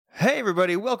Hey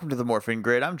everybody, welcome to the Morphin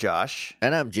Grid. I'm Josh.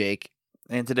 And I'm Jake.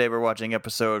 And today we're watching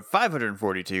episode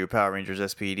 542, Power Rangers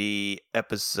SPD,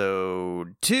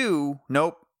 episode 2,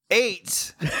 nope,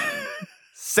 8,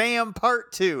 Sam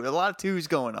Part 2. A lot of 2s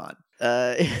going on.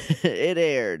 It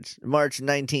aired March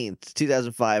 19th,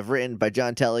 2005, written by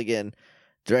John Telligan,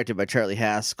 directed by Charlie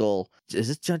Haskell. Is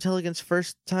this John Telligan's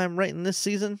first time writing this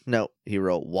season? No, he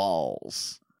wrote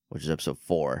Walls, which is episode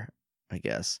 4, I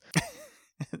guess.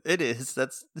 It is.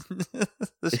 That's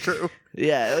true.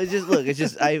 Yeah, it's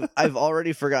just I've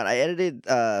already forgotten. I edited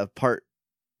the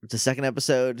second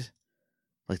episode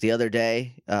like the other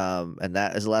day, and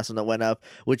that is the last one that went up,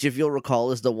 which if you'll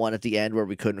recall is the one at the end where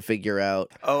we couldn't figure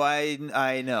out. Oh,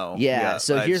 I know. Yeah,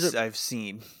 so I've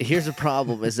seen. Here's a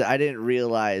problem is that I didn't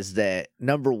realize that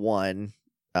number one,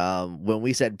 when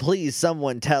we said please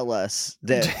someone tell us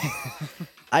that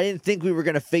I didn't think we were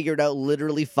gonna figure it out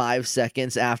literally 5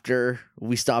 seconds after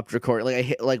we stopped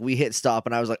recording. We hit stop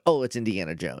and I was like, oh, it's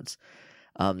Indiana Jones.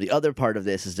 The other part of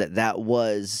this is that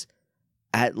was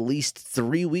at least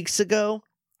 3 weeks ago,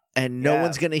 and no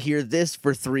one's gonna hear this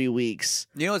for 3 weeks.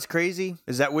 You know what's crazy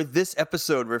is that with this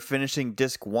episode we're finishing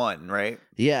disc 1, right?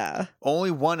 Yeah.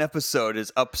 Only one episode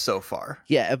is up so far.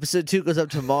 Yeah, episode 2 goes up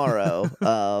tomorrow.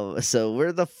 So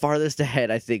we're the farthest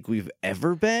ahead I think we've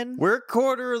ever been. We're a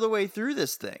quarter of the way through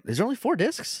this thing. Is there only 4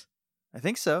 discs? I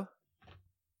think so.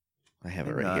 I have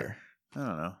it right here. I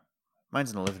don't know.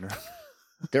 Mine's in the living room.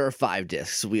 There are 5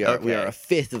 discs. We are a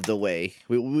fifth of the way.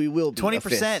 We will be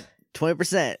 20%.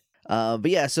 20%.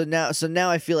 But yeah, so now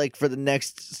I feel like for the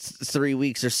next 3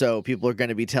 weeks or so, people are going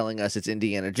to be telling us it's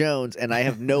Indiana Jones, and I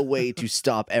have no way to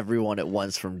stop everyone at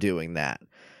once from doing that.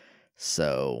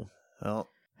 So, well,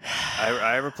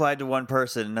 I replied to one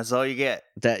person, and that's all you get.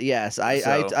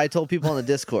 I told people on the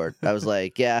Discord. I was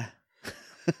like, yeah,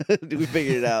 we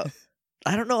figured it out.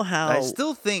 I don't know how. I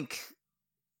still think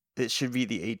it should be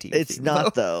the A-Team. It's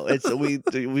not though. It's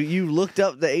you looked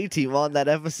up the A-Team on that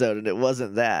episode and it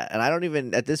wasn't that. And I don't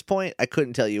even at this point I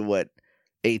couldn't tell you what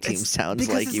A-Team sounds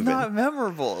like. It's even not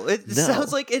memorable. It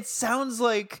sounds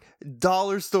like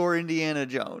Dollar Store Indiana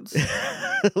Jones.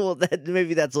 Well,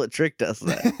 maybe that's what tricked us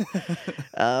then.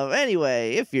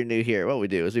 Anyway, if you're new here, what we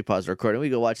do is we pause the recording, we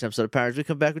go watch an episode of Power Rangers, we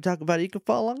come back, we talk about it. You can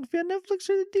follow along if you have Netflix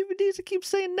or the DVDs. I keep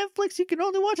saying Netflix. You can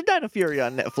only watch Dino Fury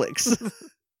on Netflix.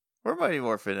 Or Mighty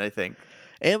Morphin, I think.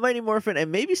 And Mighty Morphin,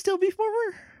 and maybe still Beef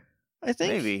Morpher, I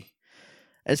think. Maybe.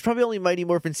 And it's probably only Mighty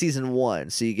Morphin Season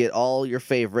 1, so you get all your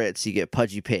favorites. You get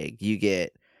Pudgy Pig, you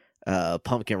get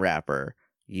Pumpkin Wrapper,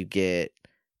 you get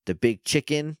the Big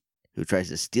Chicken, who tries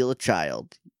to steal a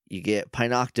child, you get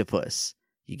Pineoctopus,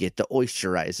 you get the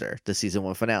Oysterizer, the Season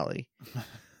 1 finale.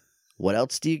 What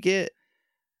else do you get?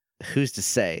 Who's to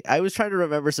say? I was trying to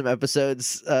remember some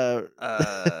episodes, and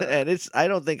I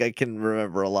don't think I can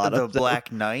remember a lot of them. The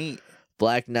Black Knight.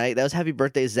 Black Knight. That was Happy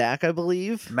Birthday, Zach, I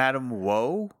believe. Madam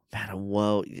Woe. Madam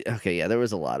Woe. Okay, yeah, there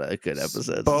was a lot of good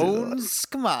episodes. Bones?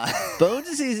 Come on. Bones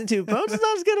is Season 2. Bones is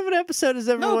not as good of an episode as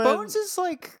everyone. No, Bones is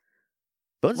like...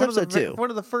 Bones is episode 2. One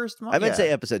of the first... I meant to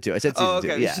say episode 2. I said Season 2.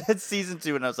 Yeah. You said Season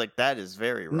 2, and I was like, that is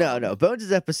very wrong. No. Bones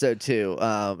is episode 2.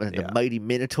 And the Mighty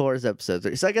Minotaur is episode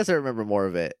 3. So I guess I remember more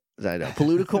of it. I know.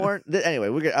 Paluticorn.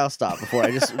 Anyway, I'll stop before I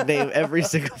just name every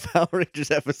single Power Rangers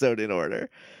episode in order.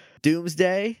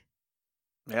 Doomsday,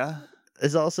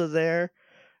 is also there,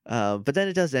 but then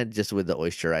it does end just with the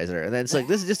Oysterizer, and then it's like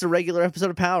this is just a regular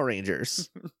episode of Power Rangers.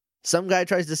 Some guy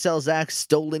tries to sell Zach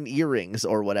stolen earrings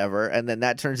or whatever, and then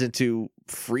that turns into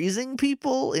freezing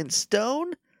people in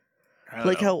stone.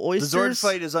 Like how oysters. The Zord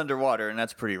fight is underwater, and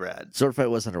that's pretty rad. Zord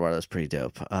fight was underwater. That's pretty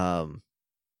dope.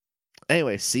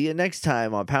 Anyway, see you next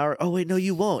time on Power... Oh, wait, no,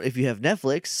 you won't. If you have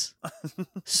Netflix,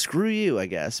 screw you, I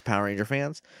guess, Power Ranger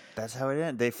fans. That's how it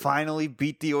ends. They finally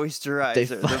beat the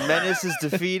Oysterizer. The menace is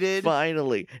defeated.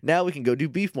 Finally. Now we can go do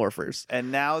Beef Morphers.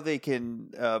 And now they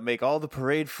can make all the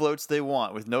parade floats they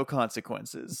want with no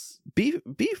consequences. Beef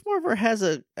Morpher has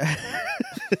a...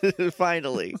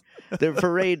 Finally. Their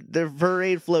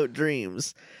parade float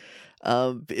dreams.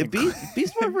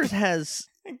 Beast Morphers has...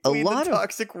 a lot of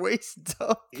toxic waste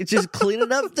dump. It's just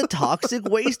cleaning up the toxic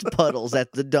waste puddles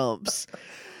at the dumps.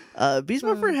 Beast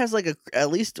Morpher has like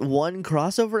at least one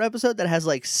crossover episode that has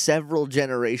like several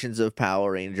generations of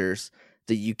Power Rangers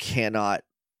that you cannot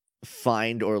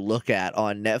find or look at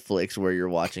on Netflix where you're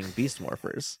watching Beast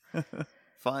Morphers.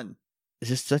 Fun. It's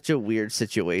just such a weird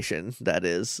situation that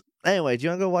is. Anyway, do you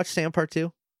want to go watch Sam Part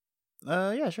 2?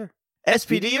 Yeah, sure.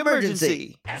 SPD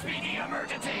Emergency! SPD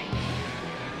Emergency!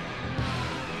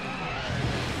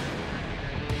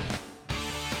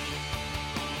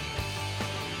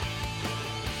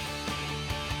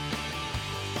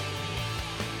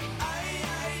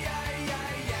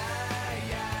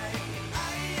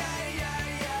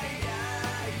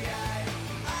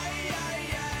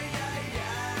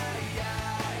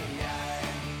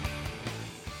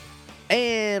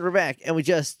 And we're back, and we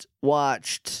just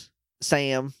watched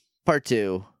Sam Part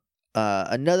 2.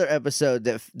 Another episode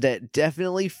that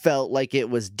definitely felt like it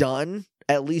was done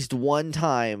at least one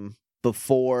time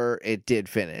before it did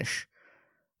finish.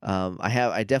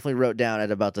 I definitely wrote down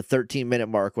at about the 13-minute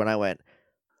mark when I went,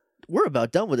 we're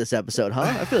about done with this episode, huh?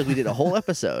 I feel like we did a whole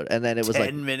episode. And then it was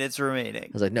 10 minutes remaining. I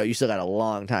was like, no, you still got a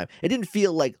long time. It didn't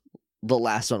feel like the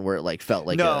last one where it like felt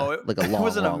like a long, it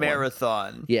wasn't long a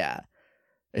marathon. One. Yeah.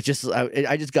 It's just,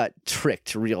 I just got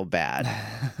tricked real bad.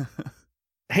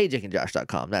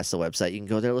 HeyJakeandJosh.com. That's the website. You can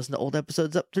go there, listen to old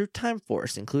episodes up through Time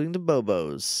Force, including the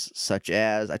Bobos, such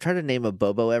as, I try to name a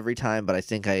Bobo every time, but I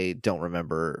think I don't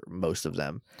remember most of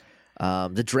them.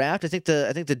 The draft, I think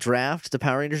the draft, the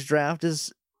Power Rangers draft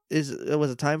was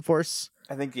a Time Force.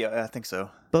 I think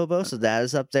so. Bobo, so that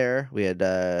is up there. We had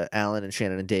Alan and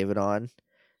Shannon and David on.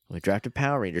 We drafted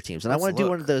Power Ranger teams, and I want to do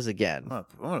one of those again. I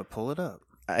want to pull it up.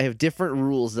 I have different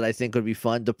rules that I think would be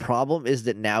fun. The problem is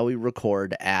that now we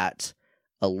record at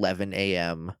 11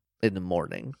 a.m. in the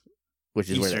morning, which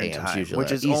is Eastern where the AM's usually,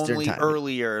 which is Eastern only time.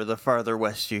 earlier the farther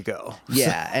west you go.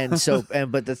 Yeah,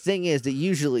 but the thing is that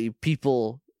usually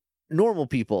normal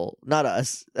people, not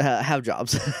us, have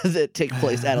jobs that take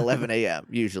place at 11 a.m.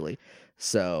 usually.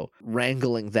 So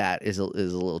wrangling that is a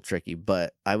little tricky,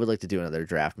 but I would like to do another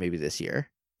draft maybe this year.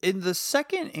 In the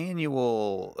second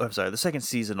seasonal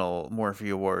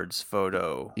Morphe Awards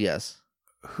photo. Yes.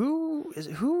 Who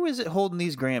is it holding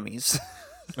these Grammys?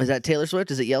 Is that Taylor Swift?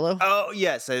 Is it yellow? Oh,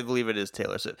 yes, I believe it is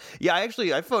Taylor Swift. Yeah, I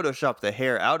photoshopped the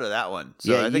hair out of that one.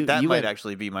 So yeah, I think that might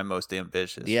actually be my most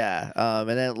ambitious. Yeah. And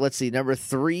then let's see. Number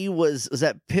 3 was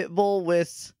that Pitbull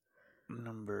with...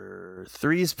 Number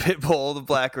 3 is Pitbull, the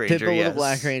Black Ranger. Pitbull with the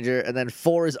Black Ranger, and then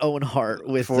 4 is Owen Hart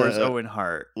with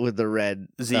with the red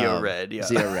Zeo Red, yeah,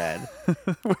 Zeo Red,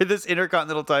 with this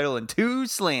Intercontinental title and 2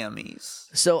 Slammies.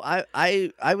 So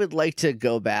I would like to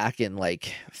go back and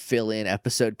like fill in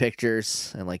episode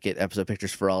pictures and like get episode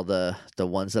pictures for all the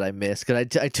ones that I missed,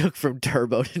 because I took from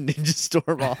Turbo to Ninja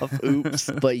Storm off. Oops,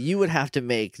 but you would have to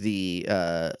make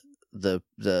the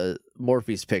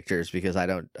Morphe's pictures, because I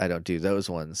don't do those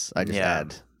ones. I just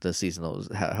add the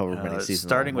seasonals, however many seasonal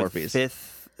starting Morphes. With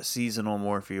 5th seasonal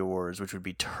Morphe Awards, which would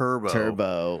be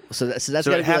Turbo. So that's it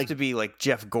would have to be like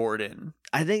Jeff Gordon.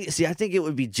 I think it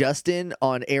would be Justin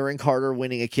on Aaron Carter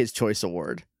winning a Kids' Choice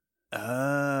Award. Oh,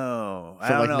 I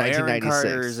from don't know. 1996. Aaron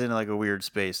Carter's in like a weird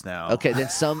space now. Okay, then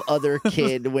some other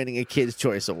kid winning a Kids'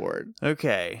 Choice Award.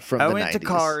 Okay, from I the went 90s. to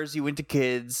Cars. You went to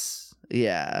Kids.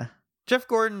 Yeah. Jeff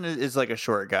Gordon is like a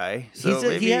short guy.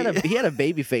 So he had a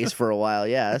baby face for a while.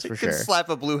 Yeah, that's for sure. Slap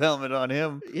a blue helmet on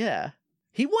him. Yeah,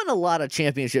 he won a lot of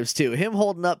championships too. Him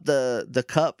holding up the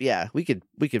cup. Yeah, we could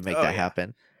make that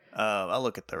happen. I'll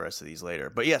look at the rest of these later.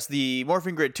 But yes, the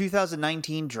Morphing Grid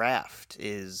 2019 draft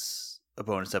is a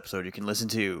bonus episode you can listen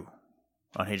to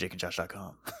on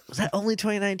HeyJakeandJosh.com. Was that only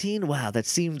 2019? Wow, that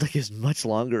seemed like it was much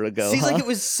longer ago. Seems like it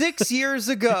was 6 years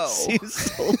ago. Seems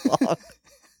so long.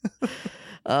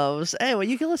 So anyway,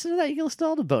 you can listen to that. You can listen to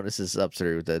all the bonuses up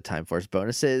through the Time Force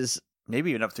bonuses. Maybe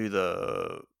even up through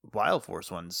the Wild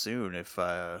Force ones soon, if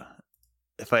I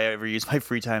ever use my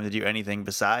free time to do anything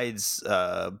besides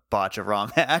botch a ROM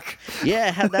hack.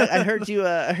 Yeah, I heard you.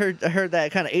 I heard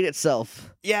that kind of ate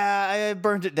itself. Yeah, I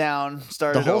burned it down.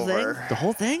 Started the whole over. thing. The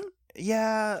whole thing.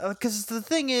 Yeah, because the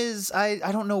thing is,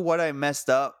 I don't know what I messed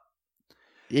up.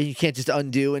 You can't just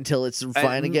undo until it's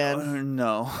fine again?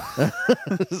 No.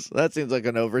 That seems like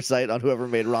an oversight on whoever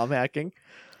made ROM hacking.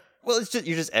 Well, it's just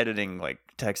you're just editing like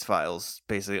text files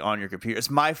basically on your computer. It's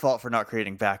my fault for not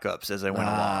creating backups as I went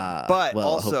along. But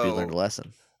also, I hope you learned a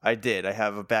lesson. I did. I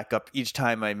have a backup each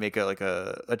time I make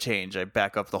a change. I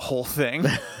back up the whole thing.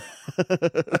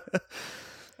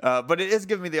 But it is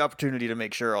giving me the opportunity to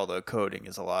make sure all the coding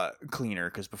is a lot cleaner,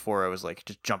 because before I was like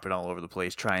just jumping all over the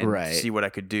place trying to see what I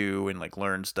could do and like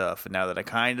learn stuff. And now that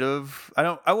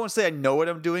I won't say I know what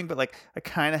I'm doing, but like I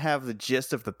kind of have the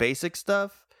gist of the basic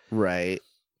stuff. Right.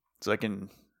 So I can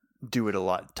do it a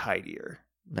lot tidier.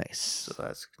 Nice.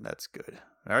 So that's good.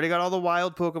 I already got all the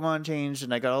wild Pokemon changed,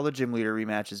 and I got all the gym leader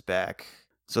rematches back.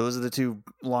 So those are the 2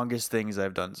 longest things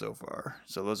I've done so far.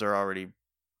 So those are already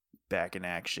back in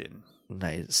action.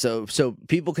 Nice. So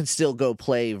people can still go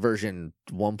play version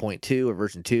 1.2 or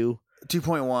version 2?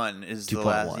 2.1 is 2.1. The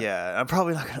last. Yeah, I'm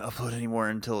probably not going to upload anymore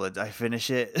until I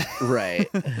finish it. Right.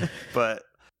 But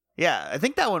yeah, I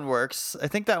think that one works. I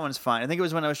think that one's fine. I think it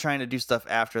was when I was trying to do stuff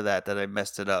after that I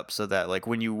messed it up, so that like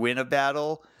when you win a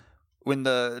battle, when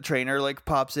the trainer like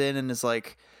pops in and is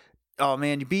like, oh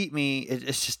man, you beat me, it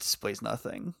just displays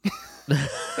nothing.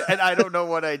 And I don't know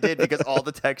what I did, because all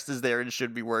the text is there and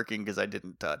should be working because I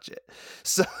didn't touch it.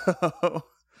 So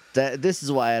This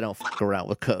is why I don't fuck around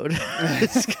with code.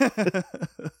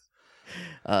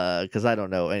 Because I don't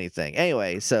know anything.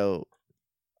 Anyway, so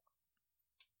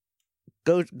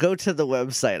go to the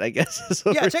website, I guess. Is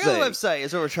what Yeah, we're check saying. out the website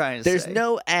is what we're trying to There's say.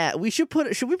 no ad.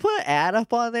 Should we put an ad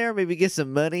up on there? Maybe get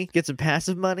some money, get some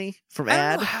passive money from I don't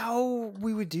ad. know how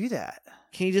we would do that.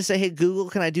 Can you just say, hey Google,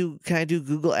 can I do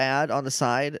Google ad on the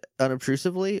side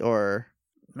unobtrusively, or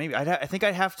Maybe I think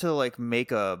I'd have to like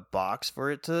make a box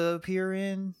for it to appear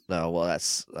in, no? Well,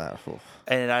 that's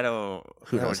and I don't.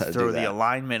 Who that knows would how to throw do the that.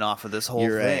 alignment off of this whole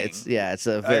You're thing. right.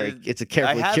 It's a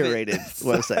carefully curated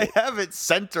website. I have it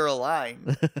center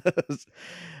aligned.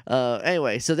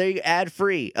 Anyway, so there you ad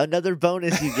free. Another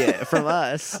bonus you get from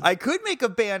us. I could make a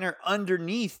banner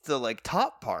underneath the like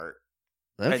top part.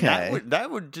 Okay, And that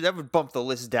would bump the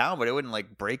list down, but it wouldn't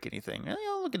like break anything.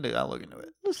 I'll look into it.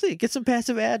 Let's see. Get some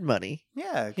passive ad money.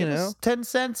 Yeah, give us 10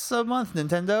 cents a month,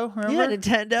 Nintendo. Remember? Yeah,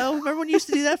 Nintendo. Remember when you used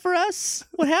to do that for us?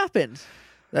 What happened?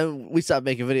 Then we stopped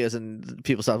making videos and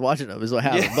people stopped watching them. Is what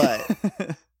happened. Yeah.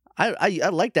 But I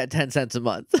like that 10 cents a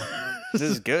month. This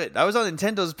is good. I was on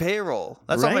Nintendo's payroll.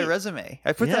 That's on my Right. resume.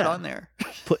 I put that on there.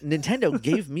 Nintendo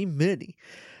gave me money.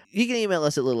 You can email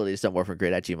us at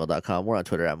littleidiots.morphingrid@gmail.com. We're on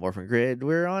Twitter at morphingrid.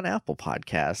 We're on Apple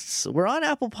Podcasts. We're on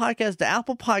Apple Podcasts. The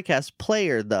Apple Podcast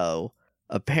player, though,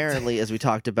 apparently, as we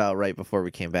talked about right before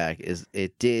we came back, is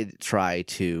it did try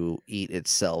to eat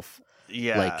itself.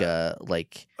 Yeah.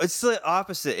 Like it's the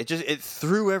opposite. It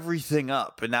threw everything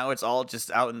up, and now it's all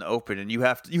just out in the open, and you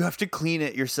have to clean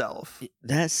it yourself.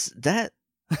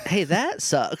 Hey, that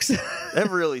sucks. That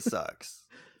really sucks.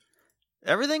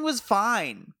 Everything was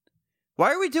fine.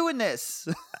 Why are we doing this?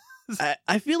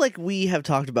 I feel like we have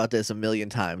talked about this a million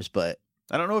times, but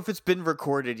I don't know if it's been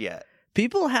recorded yet.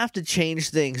 people have to change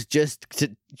things just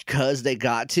because they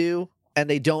got to, and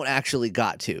they don't actually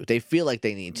got to. They feel like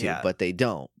they need to, but they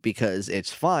don't, because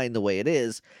it's fine the way it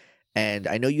is. And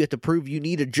I know you have to prove you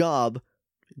need a job,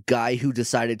 guy who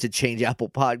decided to change Apple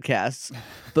Podcasts,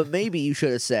 but maybe you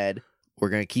should have said, we're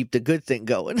going to keep the good thing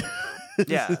going.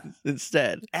 Yeah.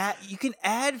 Instead. You can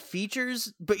add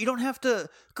features, but you don't have to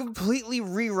completely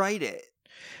rewrite it.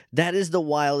 That is the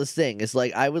wildest thing. It's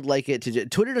like, I would like it to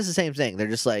Twitter does the same thing. They're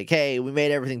just like, hey, we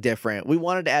made everything different. We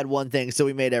wanted to add one thing, so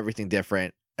we made everything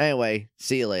different. Anyway,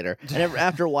 see you later. And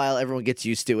after a while, everyone gets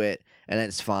used to it, and then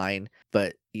it's fine.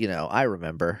 But, I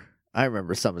remember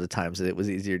some of the times that it was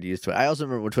easier to use Twitter. I also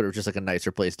remember when Twitter was just like a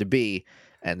nicer place to be,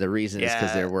 and the reason is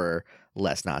because there were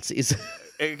less Nazis.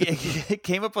 It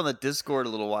came up on the Discord a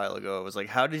little while ago. It was like,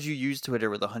 how did you use Twitter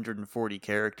with 140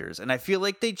 characters? And I feel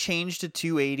like they changed to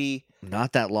 280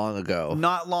 not that long ago.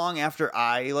 Not long after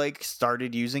I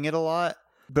started using it a lot.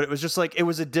 But it was just like, it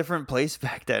was a different place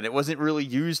back then. It wasn't really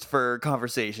used for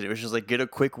conversation. It was just like, get a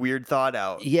quick weird thought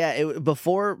out. Yeah,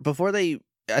 before they,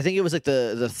 I think it was like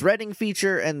the threading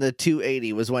feature, and the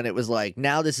 280 was when it was like,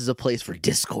 now this is a place for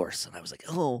discourse. And I was like,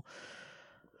 oh,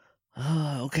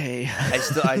 okay.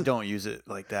 I don't use it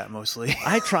like that mostly.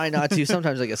 I try not to.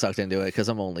 Sometimes I get sucked into it because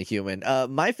I'm only human.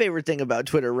 My favorite thing about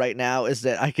Twitter right now is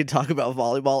that I can talk about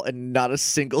volleyball and not a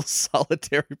single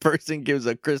solitary person gives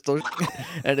a crystal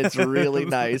and it's really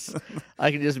nice. I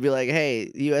can just be like,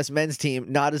 hey, the U.S. men's team,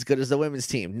 not as good as the women's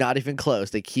team. Not even close.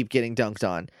 They keep getting dunked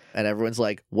on. And everyone's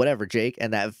like, whatever, Jake.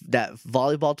 And that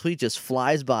volleyball tweet just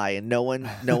flies by, and no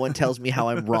one tells me how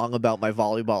I'm wrong about my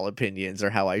volleyball opinions or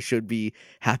how I should be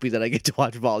happy that I get to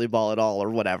watch volleyball at all or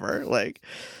whatever. Like,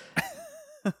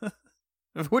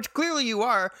 which clearly you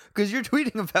are, because you're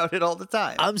tweeting about it all the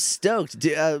time. I'm stoked.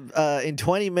 In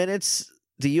 20 minutes,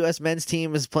 the U.S. men's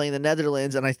team is playing the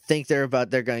Netherlands, and I think they're going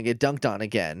to get dunked on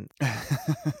again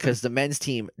because the men's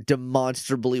team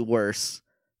demonstrably worse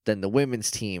than the women's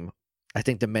team. I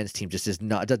think the men's team just is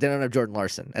not. They don't have Jordan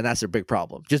Larson, and that's their big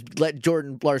problem. Just let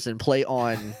Jordan Larson play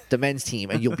on the men's team,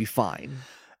 and you'll be fine.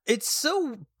 It's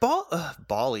so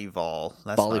volleyball.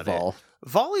 That's volleyball. Not it.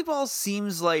 Volleyball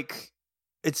seems like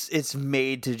it's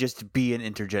made to just be an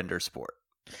intergender sport.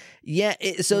 Yeah.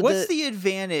 What's the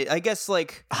advantage? I guess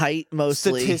height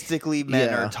mostly. Statistically,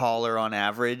 men are taller on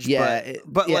average. Yeah,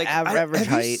 but average height.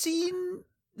 Have you seen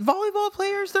volleyball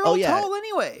players? They're all tall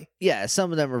anyway. Yeah,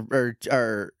 some of them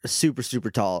are super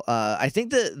super tall. I think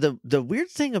the weird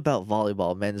thing about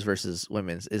volleyball, men's versus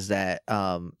women's, is that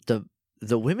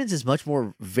the women's is much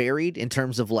more varied in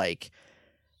terms of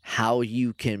how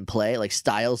you can play,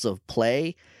 styles of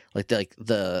play,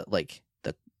 the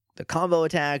combo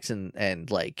attacks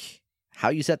and how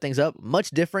you set things up. Much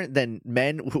different than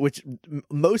men, which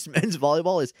most men's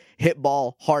volleyball is hit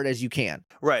ball hard as you can.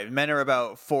 Right. Men are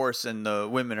about force and the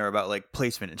women are about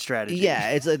placement and strategy. Yeah,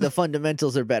 it's the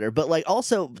fundamentals are better. But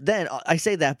also then I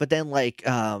say that, but then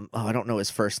I don't know his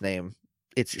first name.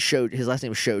 It's his last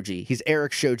name is Shoji. He's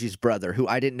Eric Shoji's brother, who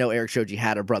I didn't know Eric Shoji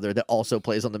had a brother that also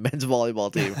plays on the men's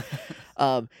volleyball team.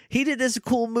 He did this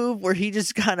cool move where he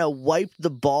just kind of wiped the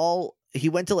ball. He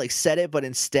went to like set it, but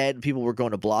instead people were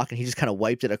going to block, and he just kind of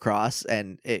wiped it across.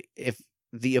 And if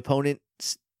the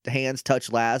opponent's hands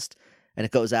touch last and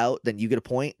it goes out, then you get a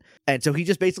point. And so he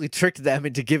just basically tricked them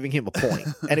into giving him a point,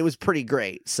 and it was pretty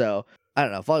great. So I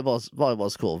don't know.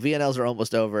 Volleyball's cool. VNLs are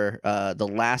almost over. The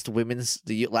last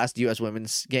U.S.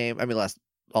 women's game. I mean,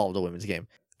 all of the women's game,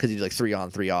 because you do like 3 on,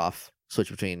 3 off,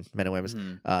 switch between men and women's.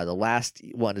 The last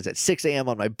one is at 6 a.m.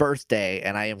 on my birthday,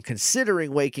 and I am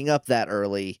considering waking up that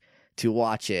early to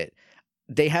watch it.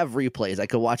 They have replays. I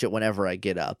could watch it whenever I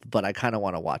get up, but I kind of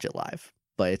want to watch it live.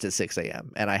 But it's at 6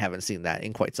 a.m. and I haven't seen that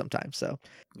in quite some time. So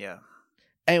yeah.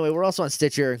 Anyway, we're also on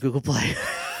Stitcher and Google Play.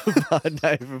 Pod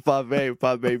Night for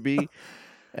Pod Baby,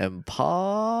 and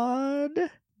Pod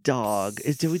Dog.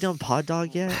 Did we done Pod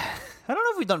Dog yet? I don't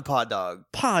know if we've done Pod Dog.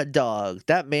 Pod Dog.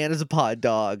 That man is a pod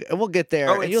dog, and we'll get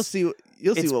there, and you'll see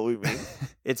what we mean.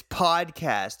 It's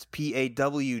podcast,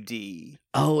 PAWD.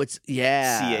 Oh, it's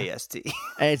CAST.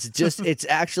 And it's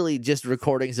actually just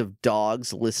recordings of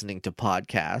dogs listening to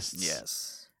podcasts.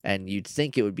 Yes. And you'd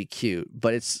think it would be cute,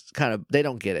 but it's kind of, they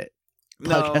don't get it.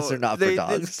 Podcasts are not for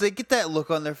dogs. They get that look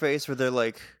on their face where they're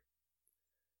like,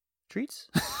 treats?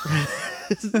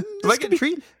 This could be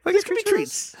treats. This could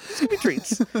be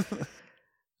treats. If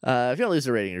you want to leave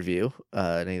a rating review in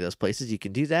any of those places, you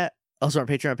can do that. Also on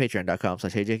Patreon,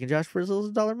 patreon.com/Hey Jake and Josh. For as little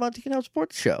as $1 a month, you can help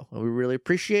support the show. And we really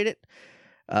appreciate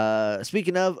it.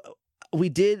 Speaking of,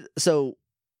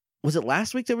 was it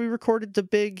last week that we recorded the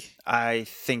big? I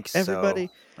think so. Everybody?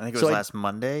 I think it was last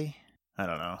Monday. I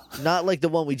don't know. Not like the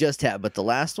one we just had, but the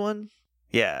last one?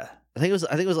 Yeah. I think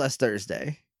it was last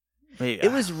Thursday. Maybe,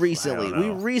 it was recently. We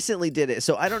recently did it.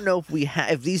 So I don't know if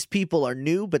if these people are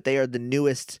new, but they are the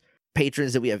newest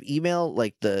patrons that we have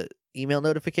the email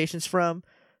notifications from,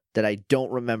 that I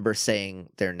don't remember saying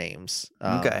their names.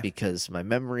 Because my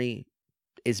memory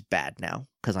is bad now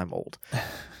because I'm old.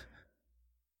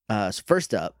 So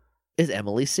first up is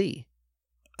Emily C.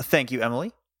 Thank you,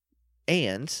 Emily.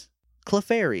 And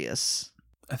Clefarius.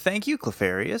 Thank you,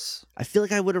 Clefarius. I feel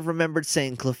like I would have remembered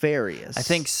saying Clefarius. I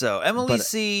think so. Emily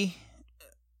C.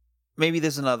 Maybe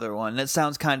there's another one. That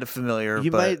sounds kind of familiar.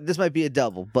 This might be a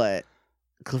double, but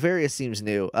Clefarius seems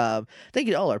new. Thank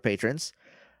you to all our patrons.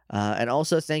 And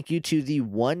also thank you to the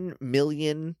 1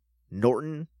 million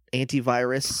Norton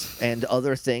antivirus and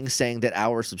other things saying that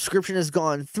our subscription has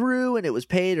gone through and it was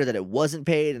paid, or that it wasn't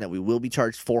paid and that we will be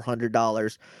charged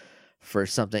 $400 for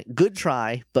something. Good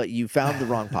try, but you found the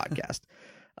wrong podcast.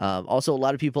 Also, a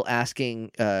lot of people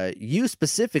asking you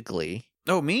specifically.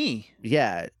 Oh, me?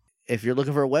 Yeah, if you're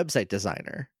looking for a website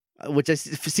designer, which I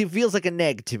see feels like a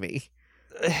neg to me.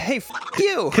 Hey,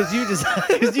 you! Because you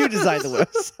designed the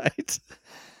website.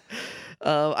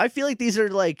 I feel like these are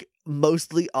like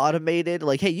mostly automated.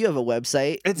 Like, hey, you have a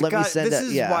website. Let me send this.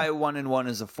 This is why 1&1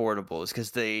 is affordable. Is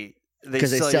because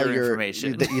they sell your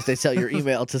information. They sell your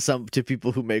email to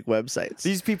people who make websites.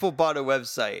 These people bought a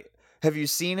website. Have you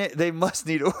seen it? They must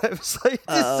need a website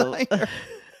designer.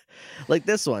 Like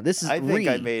this one. I think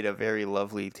I made a very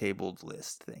lovely tabled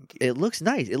list. Thank you. It looks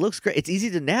nice. It looks great. It's easy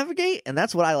to navigate, and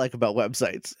that's what I like about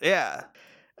websites. Yeah.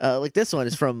 Like this one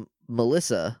is from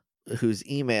Melissa, whose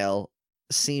email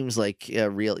seems like a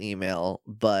real email,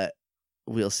 but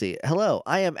we'll see. Hello,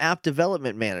 I am app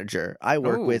development manager. I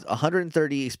work with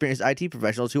 130 experienced IT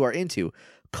professionals who are into :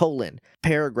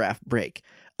 paragraph break,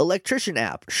 electrician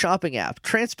app, shopping app,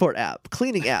 transport app,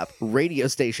 cleaning app, radio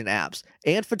station apps,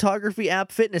 and photography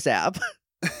app, fitness app.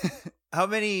 How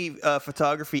many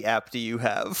photography app do you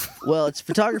have? Well, it's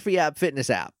photography app, fitness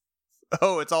app.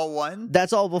 Oh, it's all one?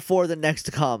 That's all before the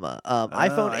next comma.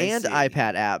 iPhone and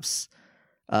iPad apps.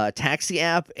 Taxi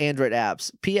app, Android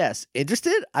apps. P.S.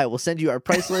 Interested? I will send you our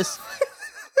price list,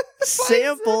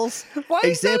 samples,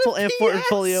 example, and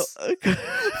portfolio.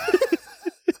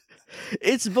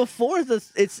 It's before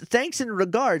it's thanks and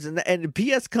regards, and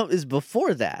P.S. is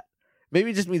before that.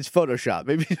 Maybe it just means Photoshop.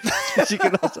 Maybe she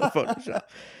can also Photoshop.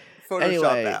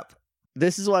 Photoshop app.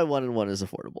 This is why 1&1 is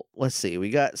affordable. Let's see. We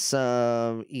got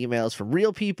some emails from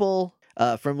real people.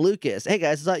 From Lucas. Hey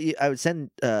guys, I thought I would send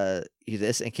you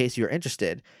this in case you're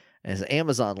interested. And it's an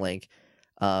Amazon link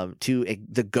to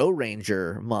the Go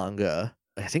Ranger manga.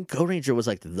 I think Go Ranger was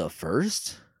like the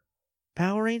first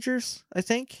Power Rangers, I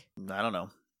think. I don't know.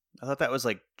 I thought that was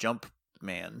like Jump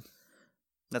Man.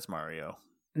 That's Mario.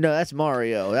 No, that's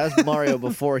Mario. That's Mario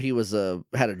before he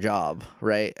had a job,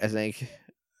 right? I think.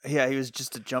 Yeah, he was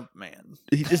just a jump man.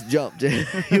 He just jumped.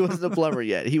 He wasn't a plumber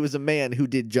yet. He was a man who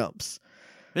did jumps.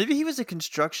 Maybe he was a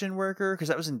construction worker because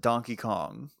that was in Donkey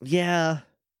Kong. Yeah.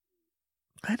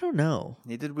 I don't know.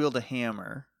 He did wield a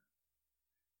hammer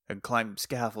and climb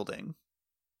scaffolding.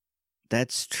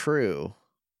 That's true.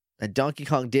 And Donkey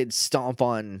Kong did stomp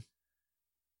on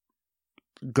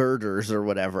girders or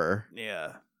whatever.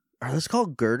 Yeah. Are those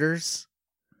called girders?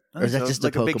 Or is that just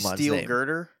like a a big Pokemon's steel name?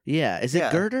 girder? Yeah. Is it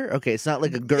girder? Okay, it's not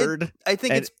like a gird. I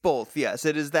think it's both. Yes,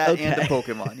 it is that and a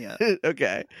Pokemon. Yeah.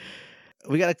 Okay.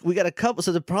 We got a couple.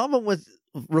 So the problem with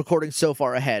recording so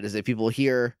far ahead is that people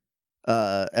hear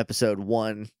episode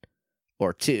 1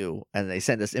 or 2 and they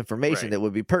send us information that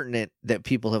would be pertinent that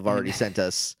people have already sent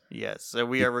us. Yes. So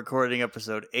we are recording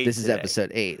episode 8 This is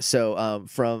episode 8. So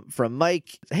from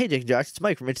Mike. Hey, Jake and Josh, it's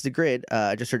Mike from Into the Grid.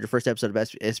 I just heard your first episode of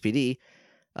SPD.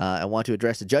 I want to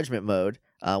address the judgment mode,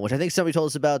 which I think somebody told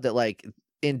us about, that like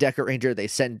in Decker Ranger they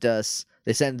send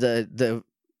the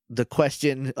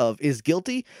question of is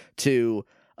guilty to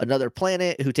another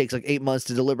planet who takes like 8 months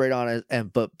to deliberate on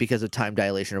it, but because of time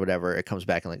dilation or whatever, it comes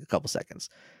back in like a couple seconds.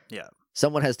 Yeah.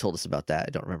 Someone has told us about that. I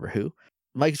don't remember who.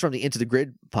 Mike's from the Into the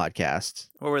Grid podcast.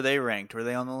 What were they ranked? Were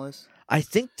they on the list? I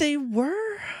think they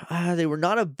were. They were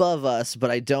not above us,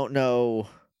 but I don't know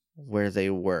where they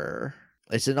were.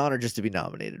 It's an honor just to be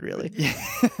nominated, really.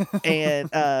 And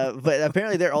but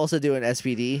apparently they're also doing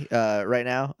SPD right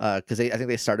now because I think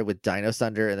they started with Dino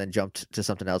Thunder and then jumped to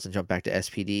something else and jumped back to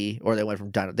SPD, or they went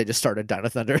from they just started Dino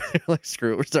Thunder. Like,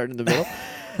 screw it, we're starting in the middle.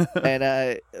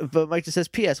 And but Mike just says,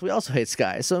 P.S. We also hate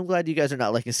Sky, so I'm glad you guys are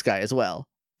not liking Sky as well.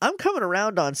 I'm coming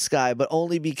around on Sky, but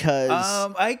only because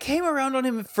I came around on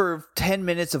him for 10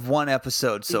 minutes of one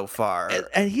episode so far,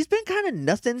 and he's been kind of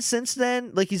nothing since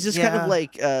then. Like, he's just kind of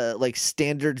like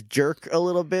standard jerk a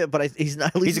little bit, but he's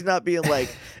not. At least he's not being like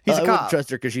he's a I cop. wouldn't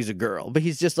trust her because she's a girl, but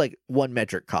he's just like one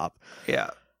metric cop. Yeah.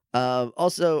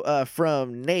 Also,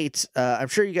 from Nate, I'm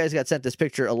sure you guys got sent this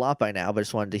picture a lot by now, but I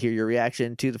just wanted to hear your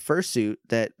reaction to the fursuit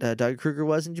that Doggy Kruger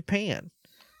was in Japan.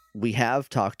 We have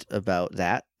talked about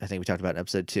that. I think we talked about it in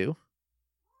episode 2.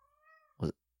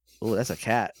 Oh, that's a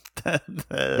cat.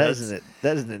 That is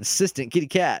an insistent kitty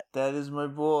cat. That is my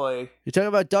boy. You're talking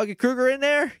about Doggy Kruger in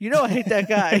there? You know I hate that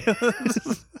guy.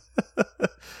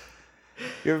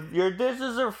 Your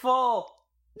dishes are full.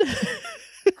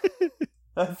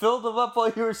 I filled them up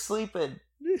while you were sleeping.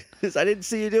 I didn't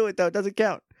see you do it, though. It doesn't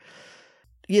count.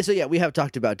 Yeah, so we have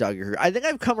talked about Doggy Kruger. I think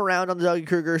I've come around on the Doggy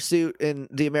Kruger suit in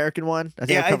the American one. I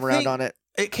think I've come around on it.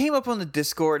 It came up on the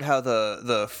Discord how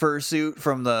the fursuit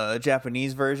from the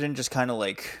Japanese version just kind of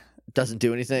like doesn't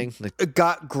do anything. It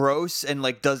got gross and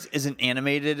like isn't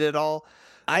animated at all.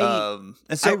 And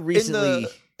so I recently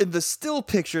in the still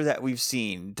picture that we've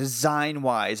seen, design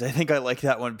wise, I think I like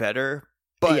that one better.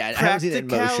 But yeah,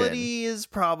 practicality is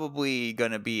probably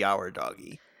gonna be our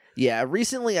doggy. Yeah,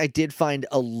 recently I did find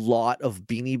a lot of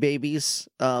Beanie Babies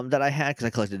that I had because I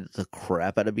collected the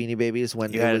crap out of Beanie Babies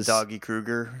when you had a Doggy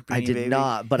Kruger. I did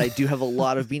not, but I do have a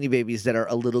lot of Beanie Babies that are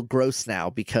a little gross now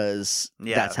because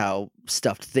that's how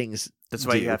stuffed things. That's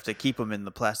why you have to keep them in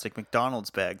the plastic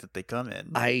McDonald's bag that they come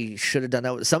in. I should have done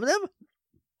that with some of them.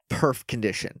 Perf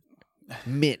condition,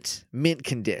 mint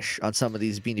condition on some of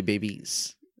these Beanie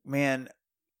Babies. Man.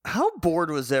 How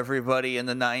bored was everybody in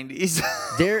the 90s?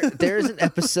 There's an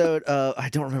episode of, I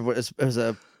don't remember what it was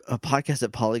a podcast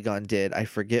that Polygon did. I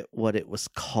forget what it was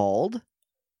called.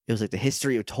 It was like the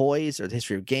history of toys or the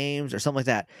history of games or something like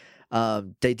that.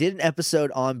 They did an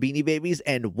episode on Beanie Babies,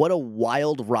 and what a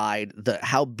wild ride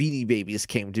how Beanie Babies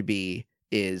came to be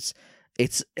is.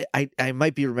 I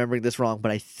might be remembering this wrong,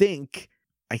 but I think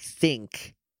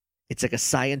it's like a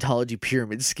Scientology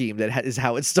pyramid scheme that is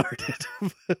how it started.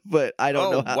 But I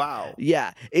don't know how. Wow.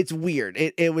 Yeah, it's weird.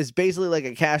 It was basically like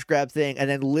a cash grab thing, and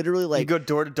then literally like you go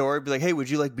door to door and be like, "Hey, would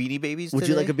you like Beanie Babies today? Would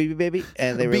you like a Beanie Baby?"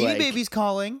 And they were Beanie like, Baby's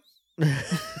calling.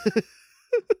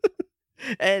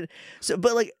 And so,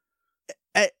 but like,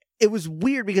 it was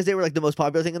weird because they were like the most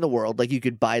popular thing in the world. Like, you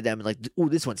could buy them and like, oh,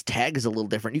 this one's tag is a little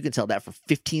different. You can sell that for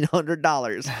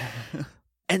 $1,500.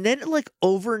 And then, like,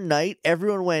 overnight,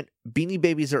 everyone went, Beanie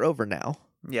Babies are over now.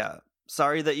 Yeah.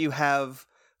 Sorry that you have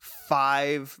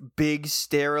 5 big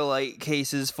Sterilite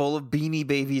cases full of Beanie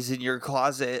Babies in your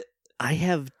closet. I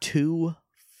have 2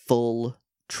 full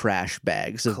trash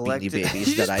bags of Beanie Babies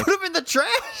you just put them in the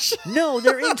trash? No,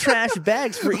 they're in trash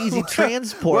bags for easy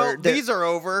transport. Well, these are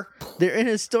over. They're in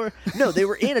a store. No, they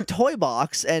were in a toy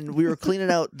box, and we were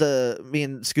cleaning out me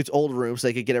and Scoot's old room so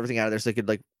they could get everything out of there so they could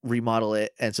like remodel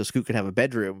it, and so Scoot could have a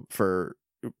bedroom for,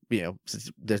 since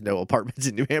there's no apartments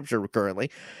in New Hampshire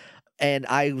currently. And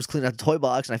I was cleaning out the toy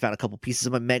box, and I found a couple pieces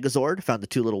of my Megazord. Found the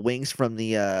 2 little wings from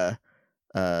the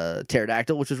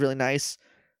pterodactyl, which was really nice.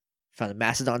 Found the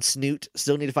Mastodon snoot.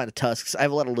 Still need to find the tusks. I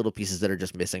have a lot of little pieces that are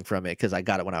just missing from it because I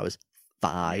got it when I was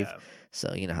 5. Yeah.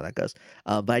 So you know how that goes.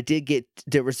 But I did get,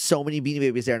 there were so many Beanie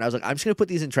Babies there, and I was like, I'm just going to put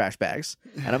these in trash bags,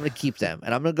 and I'm going to keep them.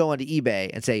 And I'm going to go onto eBay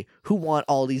and say, who want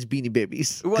all these Beanie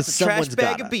Babies? Who wants a trash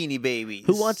bag of Beanie Babies?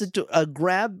 Who wants a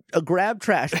grab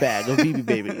trash bag of Beanie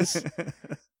Babies?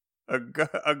 A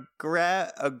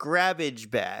grabbage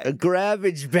bag. A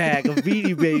grabbage bag of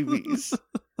Beanie Babies.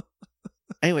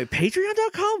 Anyway,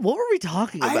 Patreon.com? What were we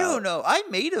talking about? I don't know. I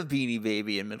made a Beanie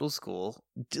Baby in middle school.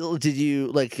 Did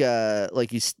you like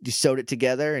you sewed it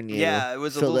together and you it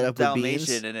was a filled little it up with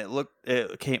Dalmatian, beans?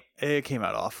 and it came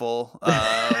out awful. It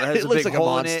has It a looks big like a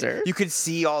hole in monster. it. You could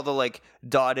see all the like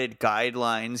dotted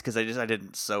guidelines because I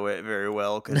didn't sew it very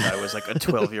well because I was like a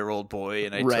 12-year-old boy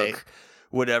and I Right. took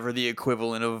whatever the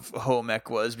equivalent of home ec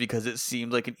was because it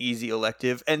seemed like an easy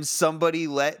elective, and somebody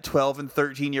let 12 and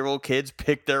 13-year-old kids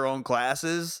pick their own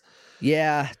classes.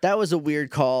 Yeah, that was a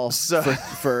weird call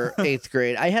for 8th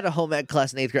grade. I had a home ec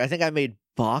class in 8th grade. I think I made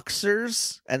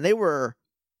boxers, and they were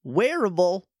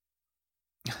wearable.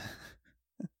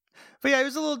 But yeah, it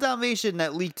was a little Dalmatian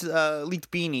that leaked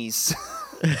beanies.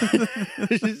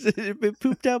 It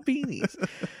pooped out beanies.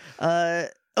 Oh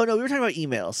no, we were talking about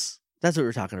emails. That's what we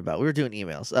were talking about. We were doing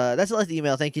emails. That's the last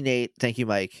email. Thank you, Nate. Thank you,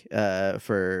 Mike,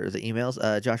 for the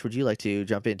emails. Josh, would you like to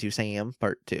jump into Sam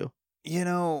Part 2? You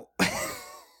know,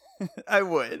 I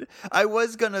would. I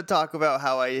was gonna talk about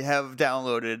how I have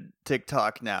downloaded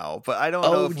TikTok now, but I don't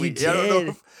know if I don't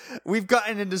know if we've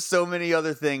gotten into so many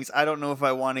other things. I don't know if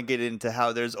I want to get into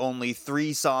how there's only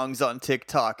 3 songs on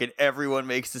TikTok and everyone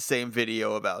makes the same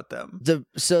video about them.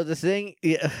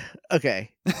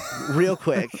 Okay, real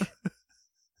quick.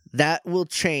 That will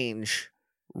change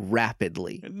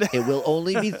rapidly. It will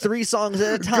only be 3 songs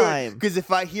at a time. Because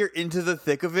if I hear Into the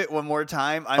Thick of It one more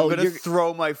time, I'm going to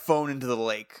throw my phone into the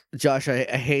lake. Josh, I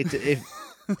hate to,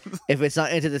 if it's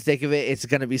not Into the Thick of It, it's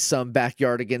going to be some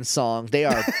Backyardigans song. They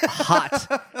are hot.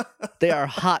 They are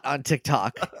hot on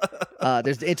TikTok.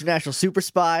 There's the International Super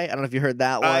Spy. I don't know if you heard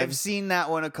that one. I've seen that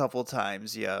one a couple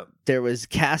times, yeah. There was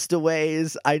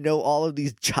Castaways. I know all of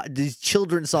these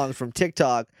children's songs from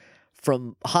TikTok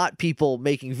from hot people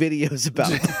making videos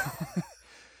about it.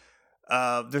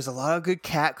 There's a lot of good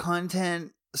cat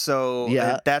content, so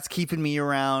that's keeping me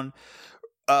around.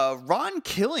 Ron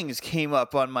Killings came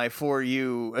up on my For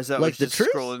You as I was just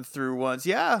scrolling through once.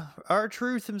 Yeah, our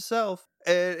truth himself.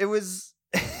 And it was...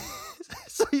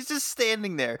 So he's just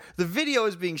standing there. The video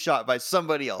is being shot by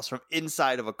somebody else from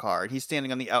inside of a car, and he's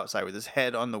standing on the outside with his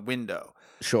head on the window.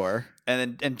 Sure.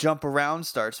 And Jump Around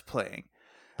starts playing.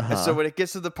 And so when it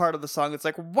gets to the part of the song, it's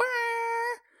like, wah!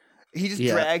 He just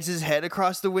drags his head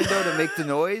across the window to make the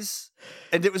noise.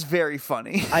 And it was very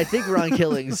funny. I think Ron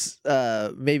Killings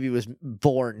maybe was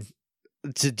born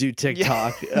to do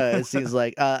TikTok. It seems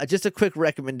like. Just a quick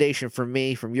recommendation from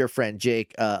me, from your friend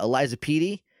Jake. Eliza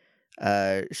Petey.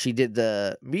 She did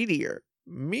the Meteor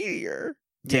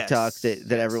TikTok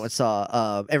that everyone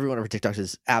saw. Every one of her TikToks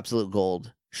is absolute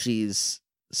gold. She's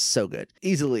so good.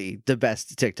 Easily the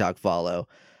best TikTok follow.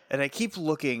 And I keep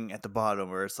looking at the bottom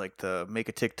where it's like the make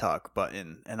a TikTok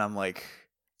button, and I'm like,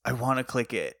 I want to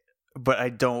click it, but I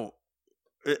don't.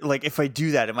 Like, if I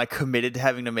do that, am I committed to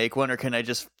having to make one, or can I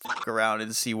just fuck around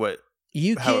and see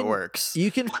how it works?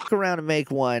 You can fuck around and make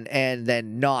one and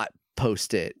then not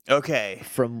post it. Okay.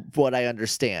 From what I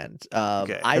understand.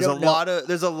 Okay. There's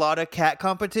a lot of cat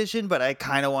competition, but I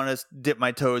kind of want to dip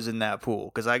my toes in that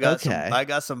pool because I got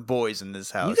some boys in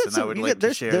this house, and I would like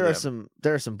to share them.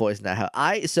 There are some boys in that house.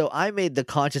 I made the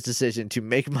conscious decision to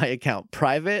make my account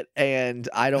private, and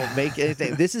I don't make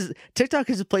anything. TikTok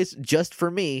is a place just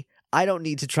for me. I don't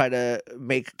need to try to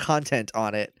make content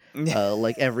on it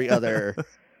like every other.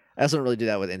 I also don't really do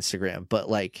that with Instagram, but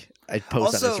like I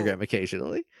post on Instagram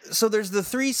occasionally. So there's the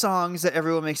 3 songs that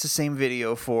everyone makes the same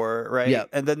video for, right? Yeah.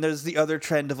 And then there's the other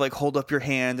trend of like hold up your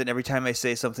hand, and every time I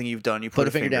say something you've done, you put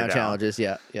a finger down challenges.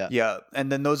 Yeah.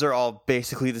 And then those are all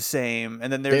basically the same.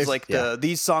 And then there's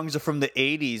these songs are from the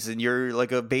 80s, and you're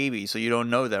like a baby, so you don't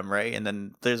know them, right? And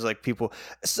then there's like people.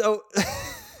 So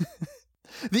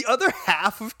the other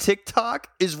half of TikTok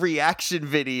is reaction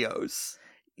videos.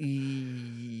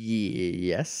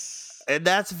 Yes. And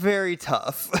that's very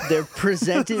tough. They're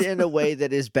presented in a way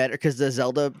that is better because the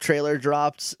Zelda trailer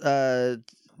dropped 2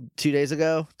 days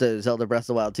ago, the Zelda Breath of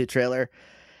the Wild 2 trailer.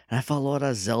 And I follow a lot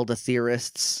of Zelda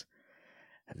theorists,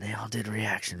 and they all did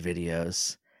reaction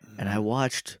videos. And I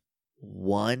watched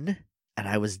one And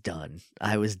I was done.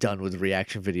 I was done with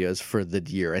reaction videos for the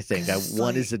year, I think. It's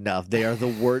One is enough. They are the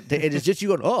worst. It is just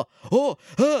you going, oh.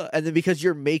 And then because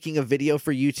you're making a video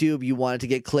for YouTube, you want it to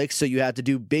get clicks, so you have to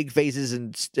do big faces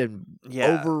and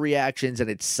overreactions, and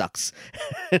it sucks.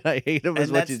 And I hate them as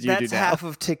much as you do now. That's half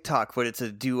of TikTok, but it's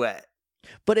a duet.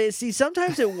 But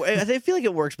sometimes I feel like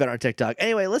it works better on TikTok.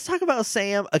 Anyway, let's talk about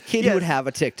Sam, a kid who would have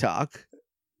a TikTok.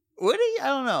 Would he? I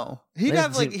don't know. He'd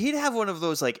have one of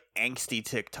those like angsty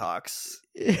TikToks.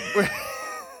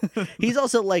 He's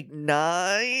also like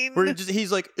 9. Where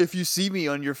he's like, if you see me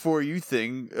on your For You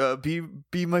thing,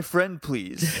 be my friend,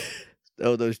 please.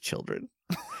 Oh, those children.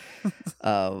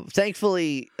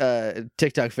 Thankfully,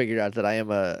 TikTok figured out that I am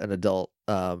an adult.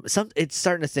 It's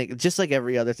starting to think, just like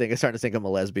every other thing, it's starting to think I'm a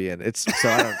lesbian. I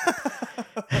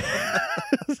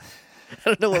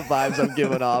don't know what vibes I'm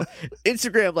giving off.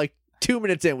 Instagram, like 2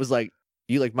 minutes in, was like,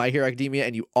 you like My Hero Academia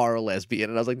and you are a lesbian.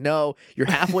 And I was like, no, you're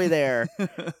halfway there.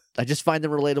 I just find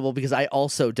them relatable because I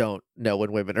also don't know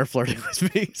when women are flirting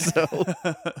with me. So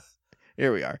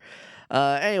here we are.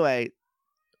 Anyway,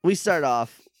 we start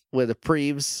off with a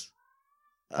Preebs.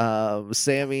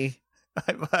 Sammy.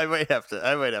 I might have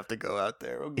to go out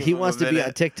there. He wants to be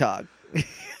on TikTok.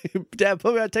 Dad,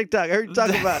 put me on TikTok. I heard you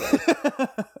talking about it.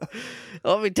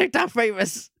 I'll be TikTok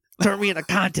famous. Turn me into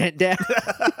content, Dad.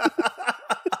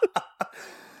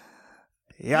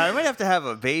 Yeah, I might have to have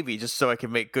a baby just so I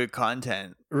can make good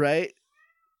content. Right?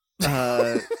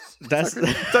 Tucker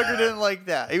didn't like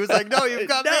that. He was like, "No, you've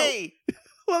got me.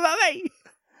 What about me?"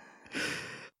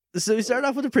 So we started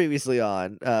off with the previously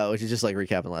on, which is just like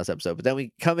recapping last episode. But then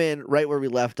we come in right where we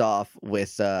left off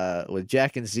with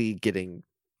Jack and Z getting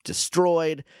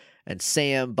destroyed, and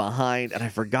Sam behind. And I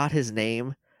forgot his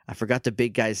name. I forgot the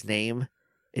big guy's name.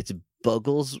 It's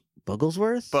Bugglesworth?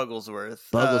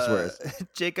 Bugglesworth.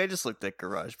 Jake, I just looked at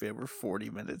GarageBand. We're 40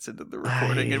 minutes into the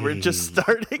recording, and we're just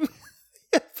starting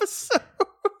the episode.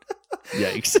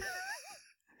 Yikes.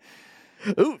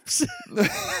 Oops.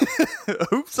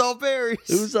 Oops, all berries.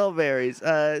 Oops, all berries.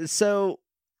 So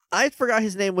I forgot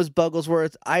his name was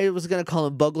Bugglesworth. I was going to call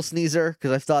him Buggle Sneezer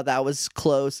because I thought that was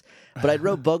close. But I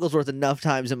wrote Bugglesworth enough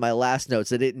times in my last notes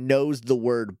that it knows the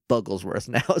word Bugglesworth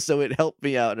now. So it helped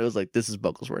me out. And it was like, this is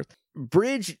Bugglesworth.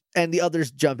 Bridge and the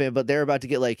others jump in, but they're about to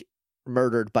get like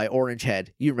murdered by Orange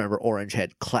Head. You remember Orange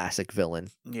Head, classic villain.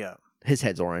 Yeah. His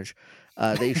head's orange.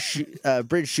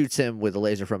 Bridge shoots him with a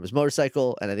laser from his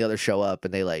motorcycle, and then the others show up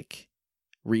and they like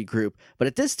regroup. But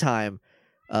at this time,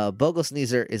 Buggle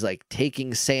Sneezer is like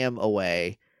taking Sam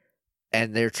away,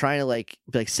 and they're trying to like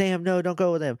be like, Sam, no, don't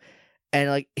go with him. And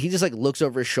like he just like looks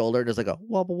over his shoulder and does like a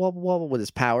wobble wobble wobble with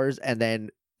his powers, and then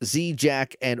Z,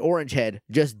 Jack, and Orange Head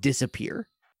just disappear.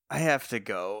 I have to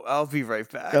go. I'll be right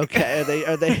back. Okay,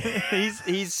 are they?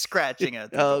 he's scratching at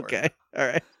the door. Okay, all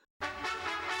right.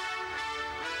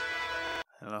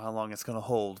 I don't know how long it's gonna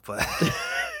hold, but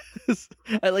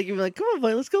I like you. Like, come on,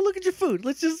 boy, let's go look at your food.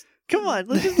 Let's just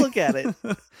look at it.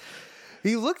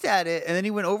 He looked at it, and then he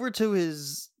went over to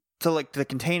the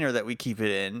container that we keep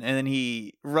it in, and then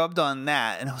he rubbed on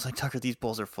that, and I was like, Tucker, these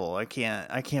bowls are full. I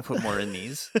can't put more in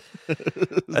these.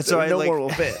 So more will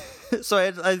fit. So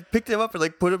I picked him up and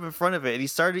like put him in front of it, and he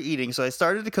started eating. So I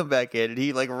started to come back in, and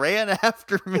he like ran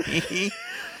after me.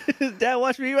 Dad,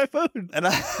 watch me eat my food. And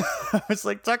I was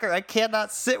like, Tucker, I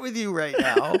cannot sit with you right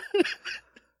now.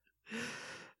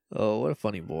 Oh, what a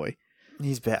funny boy.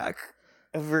 He's back.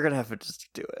 We're going to have to just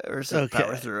do it. We're just going to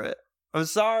power through it. I'm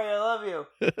sorry. I love you.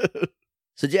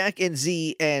 So Jack and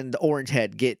Z and the Orange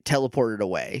Head get teleported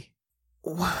away.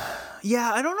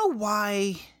 Yeah, I don't know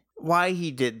why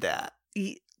he did that.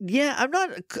 Yeah,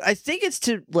 I think it's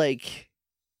to like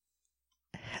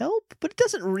help, but it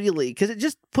doesn't really, because it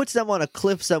just puts them on a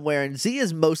cliff somewhere, and Z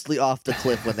is mostly off the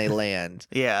cliff when they land.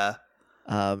 Yeah.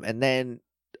 And then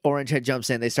Orange Head jumps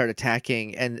in, they start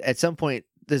attacking, and at some point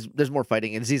there's more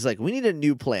fighting, and Z's like, we need a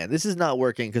new plan. This is not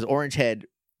working because Orange Head,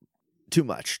 too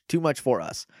much for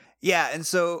us. Yeah, and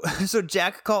so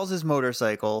Jack calls his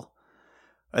motorcycle,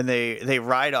 and they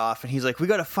ride off, and he's like, we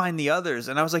got to find the others.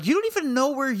 And I was like, you don't even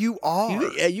know where you are.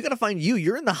 You got to find you.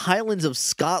 You're in the Highlands of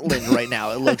Scotland right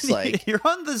now, it looks like. You're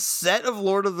on the set of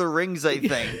Lord of the Rings, I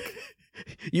think.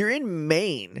 You're in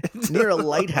Maine, near a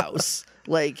lighthouse.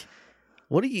 Like,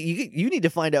 what do you need to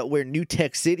find out where New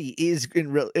Tech City is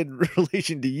in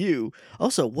relation to you.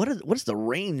 Also, what is the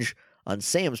range on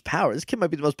Sam's power? This kid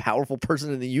might be the most powerful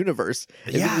person in the universe.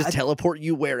 If he can just teleport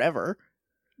you wherever.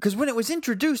 Because when it was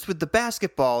introduced with the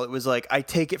basketball, it was like, I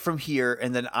take it from here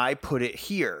and then I put it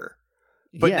here.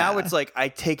 But now it's like, I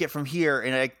take it from here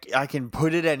and I can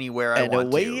put it anywhere I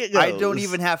want to. It goes. I don't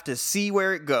even have to see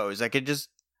where it goes. I can just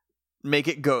make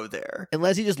it go there.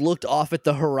 Unless he just looked off at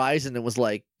the horizon and was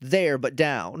like, there, but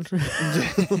down.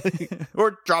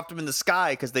 Or dropped them in the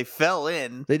sky because they fell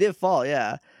in. They did fall,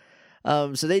 yeah.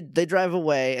 So they drive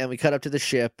away, and we cut up to the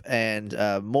ship, and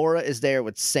Mora is there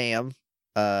with Sam,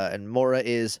 and Mora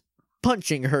is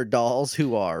punching her dolls,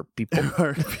 who are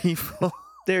people.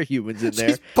 They're humans in there.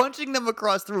 She's punching them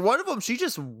across through. One of them, she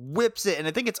just whips it, and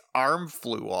I think its arm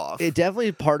flew off. It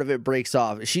definitely, part of it breaks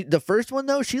off. The first one,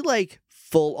 though, she like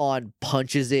full on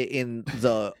punches it in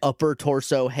the upper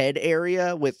torso head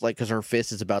area with like, because her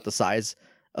fist is about the size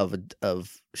of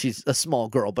she's a small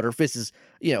girl, but her fist is,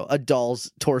 a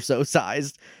doll's torso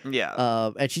sized. Yeah.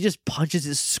 And she just punches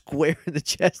it square in the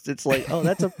chest. It's like, oh,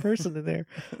 that's a person in there.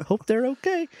 Hope they're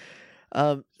okay.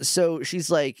 So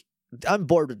she's like, I'm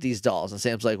bored with these dolls. And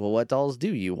Sam's like, well, what dolls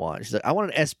do you want? She's like, I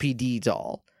want an SPD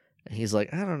doll. And he's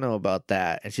like, I don't know about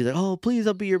that. And she's like, oh, please,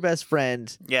 I'll be your best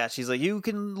friend. Yeah, she's like, you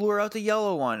can lure out the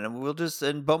yellow one, and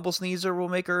and Bumble Sneezer will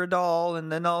make her a doll,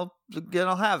 and then I'll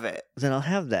have it. Then I'll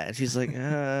have that. And she's like,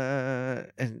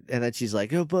 and then she's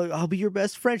like, oh, but I'll be your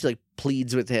best friend. She like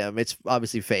pleads with him. It's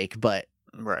obviously fake, but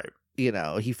right.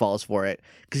 He falls for it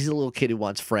because he's a little kid who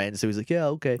wants friends. So he's like, yeah,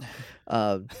 okay.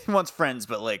 He wants friends,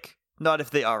 but like, not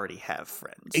if they already have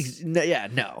friends. No.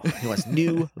 He wants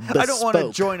new, bespoke. I don't want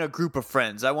to join a group of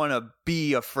friends. I want to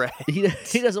be a friend. He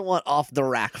doesn't want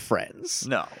off-the-rack friends.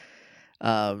 No.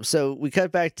 So we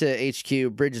cut back to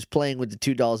HQ. Bridge is playing with the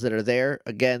two dolls that are there.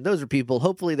 Again, those are people.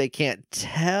 Hopefully they can't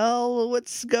tell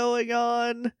what's going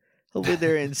on. Hopefully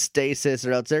they're in stasis,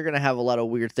 or else they're going to have a lot of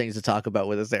weird things to talk about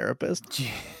with a therapist.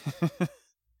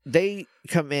 They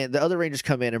come in. The other Rangers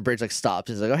come in, and Bridge like stops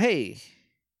and is like, oh, hey,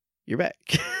 you're back.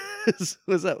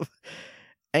 What's up?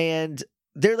 And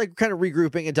they're like kind of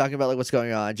regrouping and talking about like what's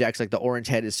going on. Jack's like, the orange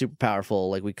head is super powerful.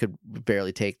 Like, we could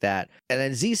barely take that. And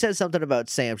then Z says something about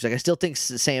Sam. She's like, I still think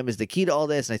Sam is the key to all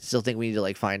this, and I still think we need to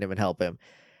like find him and help him.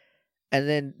 And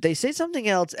then they say something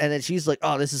else, and then she's like,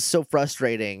 oh, this is so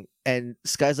frustrating. And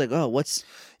Sky's like, oh, what's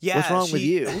wrong with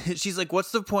you? She's like,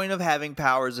 what's the point of having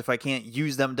powers if I can't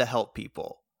use them to help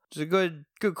people? It's a good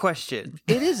question.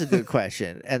 It is a good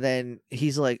question. And then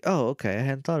he's like, oh, okay, I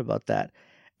hadn't thought about that.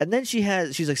 And then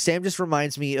she's like, Sam just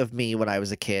reminds me of me when I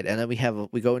was a kid. And then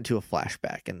we go into a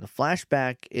flashback, and the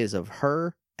flashback is of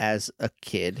her as a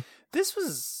kid. This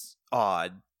was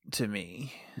odd to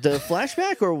me. The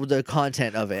flashback or the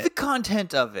content of it? The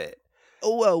content of it.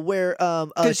 Oh, well, where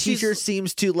a teacher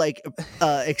seems to like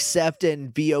accept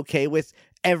and be okay with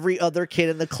every other kid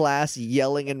in the class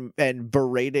yelling and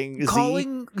berating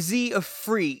calling Z a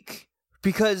freak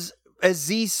because, as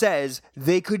Z says,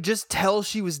 they could just tell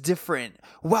she was different,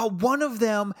 while one of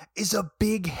them is a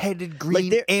big-headed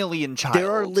green alien child.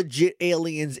 There are legit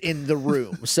aliens in the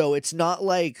room, so it's not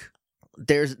like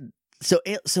there's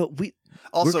we.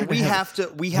 Also, we're gonna have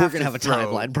a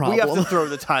timeline problem. We have to throw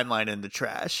the timeline in the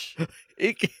trash.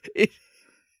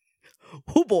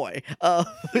 Oh boy!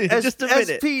 Just a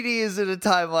minute. SPD is in a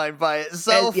timeline by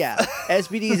itself.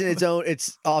 SPD is in its own.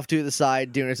 It's off to the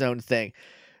side doing its own thing.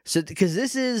 So, because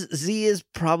Z is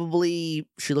probably,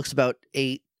 she looks about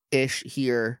 8-ish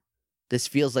here. This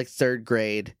feels like 3rd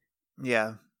grade.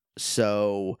 Yeah.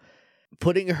 So,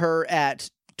 putting her at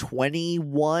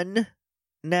 21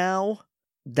 now,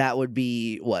 that would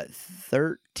be what,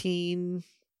 13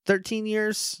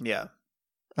 years? Yeah.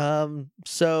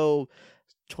 So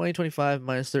 2025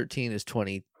 minus 13 is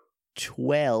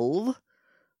 2012.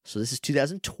 So this is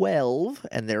 2012,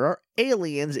 and there are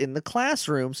aliens in the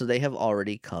classroom, so they have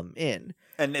already come in.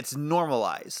 And it's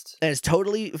normalized. And it's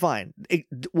totally fine.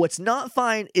 What's not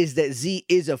fine is that Z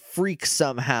is a freak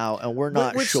somehow, and we're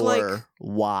not sure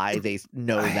why they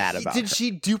know that about her. Did she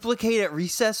duplicate at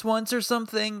recess once or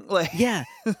something? Yeah.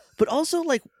 But also,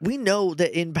 we know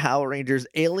that in Power Rangers,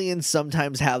 aliens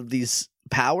sometimes have these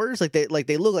powers, they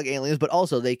look like aliens, but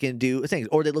also they can do things,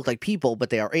 or they look like people, but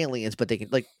they are aliens, but they can,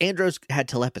 Andros had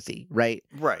telepathy, right?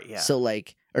 Yeah. So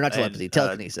or not telepathy,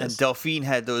 telekinesis. And Delphine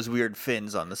had those weird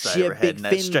fins on the side of her head and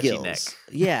that stretchy gills. Neck.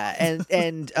 Yeah,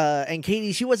 and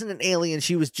Katie, she wasn't an alien,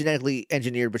 she was genetically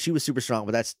engineered, but she was super strong,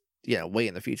 but that's way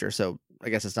in the future, so I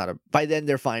guess it's not by then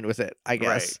they're fine with it, I guess.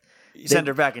 Right. You send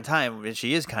her back in time, and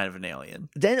she is kind of an alien.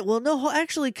 Then,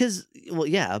 because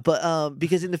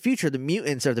in the future, the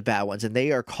mutants are the bad ones, and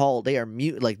they are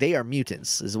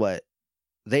mutants, is what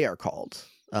they are called.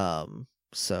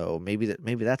 So maybe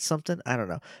that's something, I don't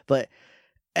know. But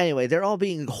anyway, they're all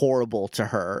being horrible to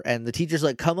her, and the teacher's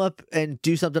like, come up and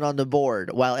do something on the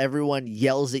board, while everyone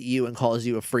yells at you and calls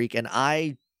you a freak, and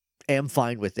I am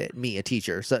fine with it. Me, a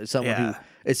teacher, someone who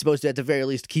is supposed to at the very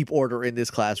least keep order in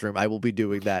this classroom. I will be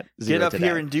doing that. Get up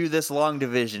here and do this long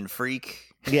division, freak.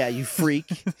 Yeah, you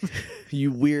freak.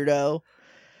 You weirdo.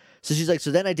 So she's like, so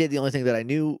then I did the only thing that I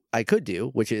knew I could do,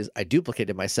 which is I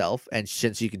duplicated myself. And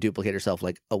since you can duplicate yourself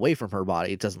like away from her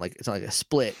body, it's not like a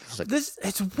split. It's like,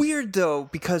 it's weird though,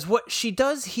 because what she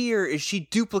does here is she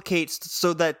duplicates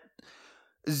so that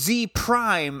Z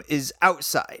Prime is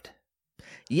outside.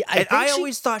 Yeah, I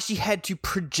always thought she had to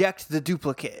project the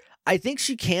duplicate. I think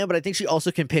she can, but I think she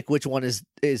also can pick which one is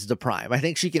the prime. I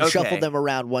think she can shuffle them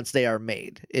around once they are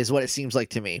made, is what it seems like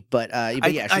to me. But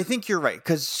yeah, I think you're right,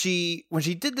 because when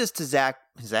she did this to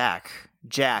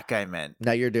Jack, I meant.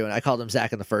 Now you're doing. I called him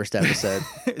Zach in the first episode.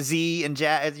 Z and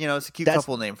Jack, it's a cute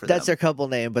couple name for them. That's their couple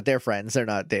name, but they're friends. They're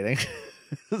not dating.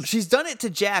 She's done it to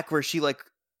Jack, where she like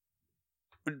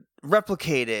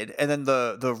replicated, and then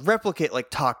the replicate like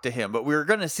talked to him, but we were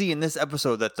gonna see in this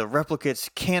episode that the replicates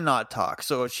cannot talk,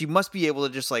 so she must be able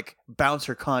to just like bounce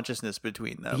her consciousness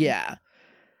between them. Yeah.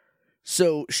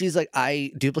 So she's like,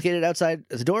 I duplicated outside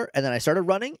the door, and then I started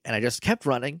running, and I just kept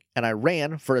running, and I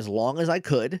ran for as long as I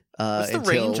could. What's the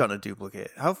range on a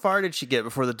duplicate? How far did she get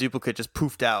before the duplicate just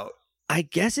poofed out? I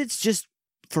guess it's just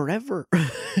forever.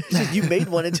 You made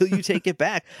one until you take it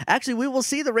back. Actually, we will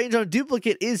see the range on a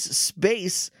duplicate is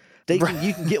space. You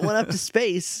can get one up to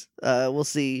space. We'll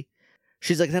see.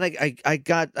 She's like, then I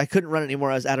couldn't run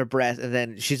anymore. I was out of breath. And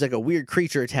then she's like, a weird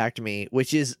creature attacked me,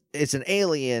 it's an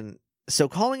alien. So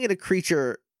calling it a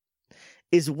creature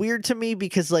is weird to me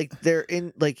because like they're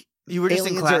in like you were just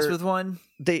in class with one.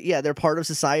 They're part of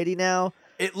society now.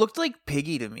 It looked like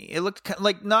Piggy to me. It looked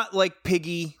like not like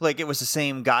Piggy, like it was the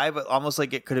same guy, but almost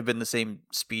like it could have been the same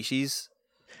species.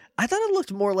 I thought it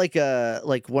looked more like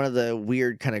one of the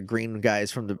weird kind of green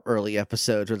guys from the early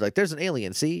episodes where like there's an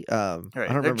alien, see? Right. I don't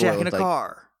remember. Jack in a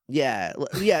car. Yeah,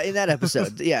 in that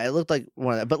episode. Yeah, it looked like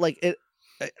one of that. But like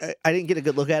I didn't get a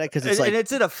good look at it because it's like, and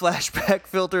it's in a flashback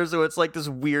filter, so it's like this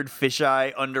weird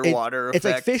fisheye underwater effect. It's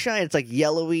like fisheye, it's like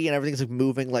yellowy and everything's like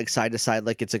moving like side to side,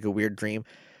 like it's like a weird dream.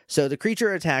 So the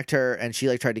creature attacked her, and she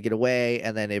like tried to get away,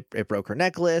 and then it broke her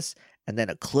necklace. And then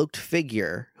a cloaked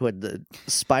figure who had the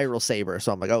spiral saber,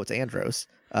 so I'm like, oh, it's Andros,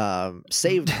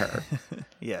 saved her.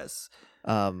 Yes.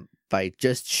 By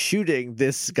just shooting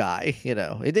this guy,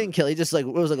 it didn't kill. He just it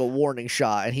was like a warning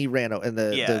shot, and he ran out.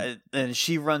 And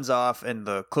she runs off, and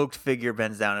the cloaked figure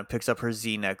bends down and picks up her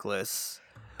Z necklace.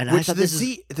 And which the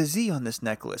Z on this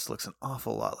necklace looks an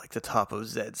awful lot like the top of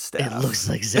Zed's staff. It looks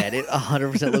like Zed. It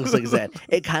 100% looks like Zed.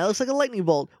 It kind of looks like a lightning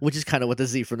bolt, which is kind of what the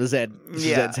Z from the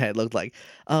Zed's head looked like.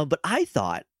 But I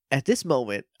thought, at this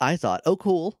moment, oh,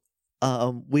 cool.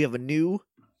 We have a new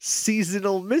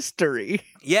seasonal mystery.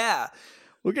 Yeah.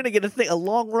 We're going to get a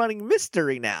long-running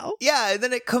mystery now. Yeah, and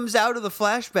then it comes out of the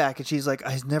flashback, and she's like,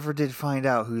 I never did find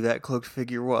out who that cloaked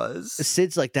figure was.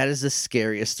 Sid's like, that is the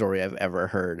scariest story I've ever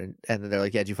heard. And then they're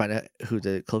like, yeah, did you find out who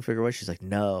the cloaked figure was? She's like,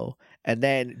 no. And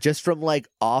then just from like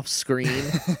off-screen,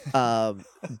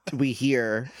 we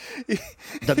hear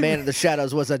the man in the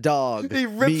shadows was a dog. He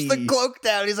rips the cloak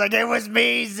down. He's like, it was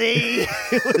me, Z.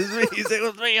 It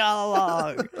was me all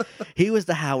along. He was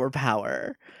the Howard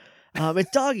Power.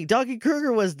 It's Doggy. Doggy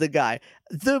Kruger was the guy.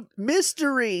 The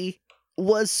mystery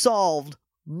was solved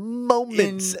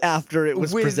moments after it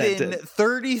was presented. Within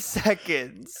 30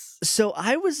 seconds. So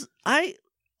I,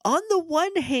 on the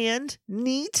one hand,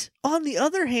 neat. On the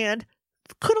other hand,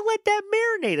 could have let that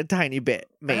marinate a tiny bit,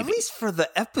 maybe. At least for the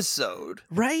episode.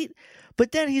 Right?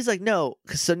 But then he's like, no,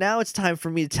 so now it's time for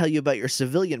me to tell you about your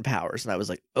civilian powers. And I was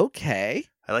like, okay.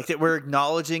 I like that we're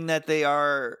acknowledging that they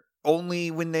are only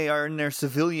when they are in their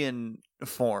civilian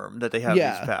form that they have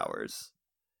these powers.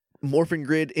 Morphin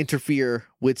Grid interfere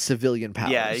with civilian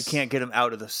powers. Yeah, you can't get them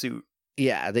out of the suit.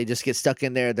 Yeah, they just get stuck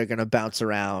in there. They're going to bounce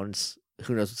around.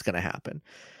 Who knows what's going to happen?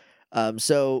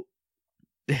 So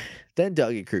then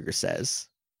Dougie Kruger says,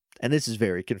 and this is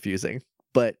very confusing,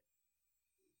 but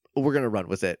we're going to run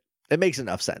with it. It makes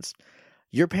enough sense.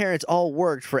 Your parents all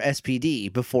worked for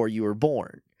SPD before you were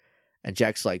born. And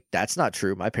Jack's like, that's not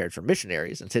true. My parents were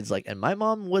missionaries. And Sid's like, and my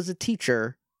mom was a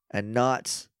teacher and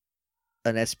not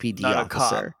an SPD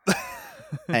officer.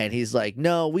 And he's like,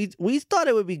 no, we thought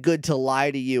it would be good to lie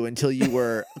to you until you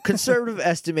were, conservative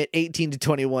estimate, 18 to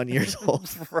 21 years old.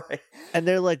 Right. And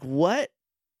they're like, what?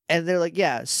 And they're like,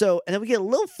 yeah. So, and then we get a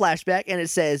little flashback and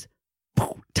it says,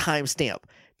 timestamp,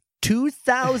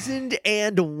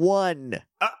 2001.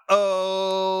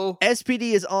 Uh-oh.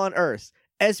 SPD is on Earth.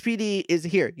 SPD is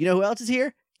here. You know who else is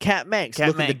here? Kat Manx.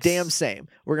 Looking the damn same.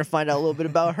 We're going to find out a little bit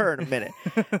about her in a minute.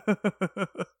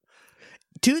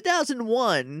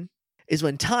 2001 is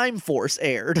when Time Force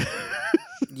aired.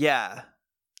 Yeah.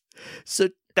 So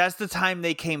that's the time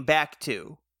they came back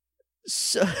to.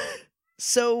 So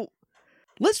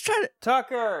let's try to...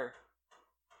 Tucker.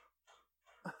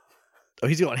 Oh,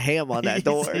 he's going ham on that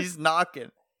door. He's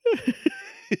knocking.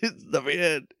 Let me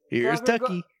in. Here's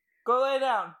Tucky. Go lay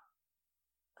down,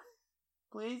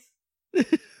 please.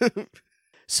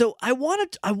 So I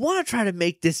want to try to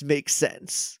make this make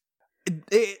sense.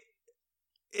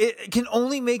 It can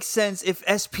only make sense if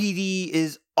SPD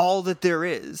is all that there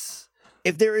is.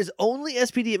 If there is only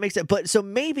SPD, it makes sense. But so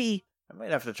maybe I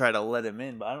might have to try to let him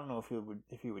in, but I don't know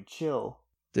if he would chill.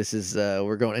 This is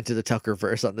we're going into the Tucker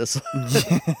verse on this one.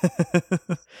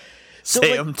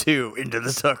 Sam 2 into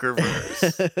the Tucker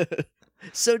verse.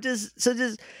 So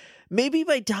does maybe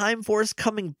by Time Force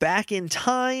coming back in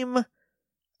time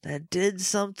that did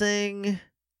something?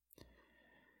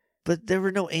 But there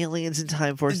were no aliens in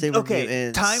Time Force. They were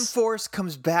mutants. Time Force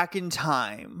comes back in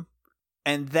time,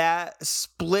 and that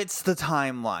splits the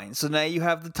timeline. So now you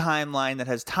have the timeline that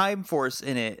has Time Force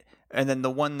in it, and then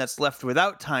the one that's left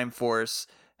without Time Force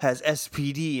has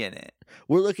SPD in it.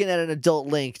 We're looking at an adult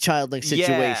Link, child Link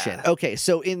situation. Yeah. Okay,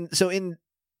 so SPD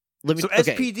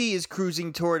is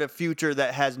cruising toward a future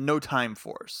that has no Time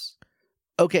Force.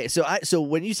 Okay, so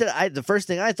when you said the first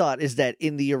thing I thought is that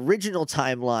in the original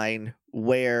timeline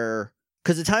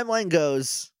because the timeline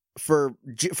goes for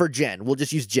Jen, we'll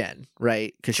just use Jen,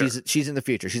 right? Because she's in the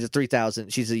future. She's a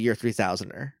 3000. She's a year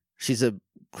 3000er. She's a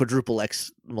quadruple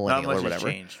X millennial or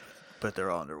whatever. Changed, but they're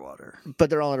all underwater.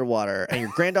 And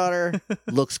your granddaughter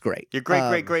looks great. Your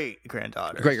great great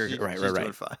granddaughter. Right.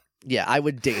 Doing fine. Yeah, I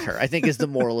would date her. I think is the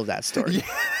moral of that story. Yeah.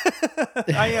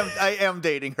 I am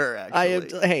dating her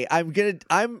actually. Hey, I'm your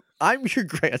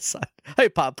grandson. Hey,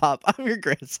 Pop, I'm your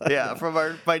grandson. Yeah,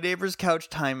 from my neighbor's couch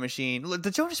time machine. Look, the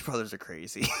Jonas Brothers are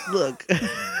crazy. Look,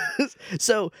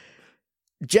 so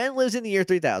Jen lives in the year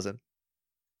 3000.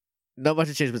 Not much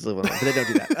has changed with living alone, but they don't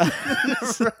do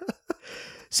that.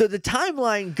 So the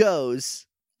timeline goes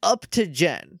up to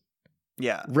Jen.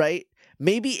 Yeah. Right?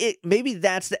 Maybe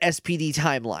that's the SPD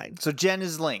timeline. So Jen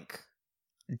is Link.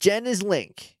 Jen is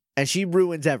Link, and she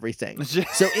ruins everything.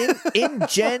 So in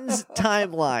Jen's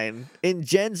timeline, in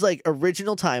Jen's like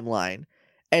original timeline,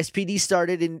 SPD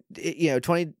started in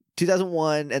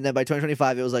 2001, and then by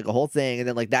 2025 it was like a whole thing, and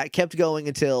then like that kept going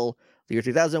until the year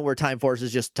 2000, where Time Force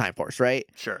is just Time Force, right?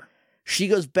 Sure. She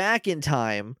goes back in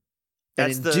time.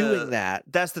 And doing that,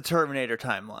 that's the Terminator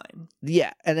timeline.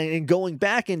 Yeah, and then in going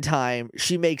back in time,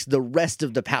 she makes the rest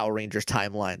of the Power Rangers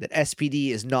timeline that SPD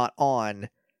is not on.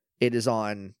 It is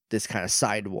on this kind of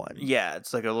side one. Yeah,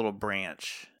 it's like a little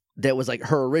branch. That was like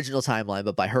her original timeline,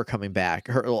 but by her coming back,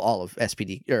 all of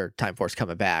SPD or Time Force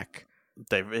coming back,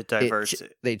 it diverts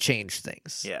it. They changed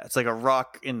things. Yeah, it's like a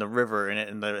rock in the river,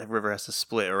 and the river has to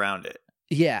split around it.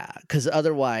 Yeah, because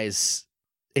otherwise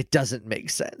it doesn't make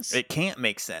sense. It can't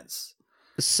make sense.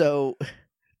 So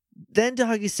then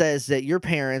Doggy says that your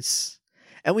parents,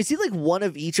 and we see like one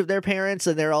of each of their parents,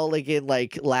 and they're all like in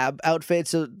like lab outfits.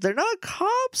 So they're not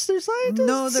cops, they're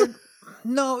scientists.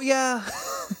 Yeah.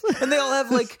 And they all have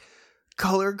like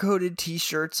color-coded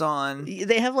t-shirts on.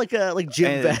 They have like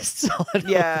gym vests on.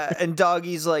 Yeah, and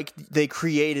Doggy's like, they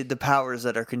created the powers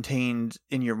that are contained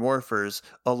in your morphers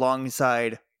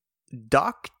alongside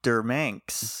Dr.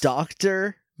 Manx.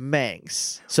 Dr.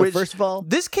 Manx. So first of all,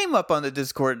 this came up on the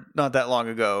Discord not that long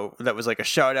ago. That was like a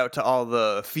shout out to all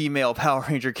the female Power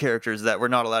Ranger characters that were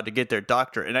not allowed to get their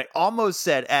doctor. And I almost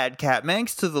said add Cat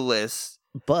Manx to the list,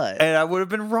 and I would have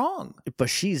been wrong. But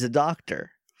she's a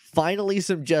doctor. Finally,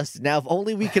 some justice. Now, if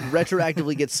only we could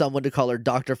retroactively get someone to call her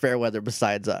Dr. Fairweather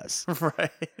besides us.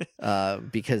 Right.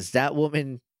 Because that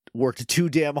woman worked too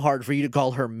damn hard for you to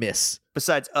call her Miss.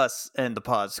 Besides us and the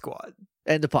Pod Squad.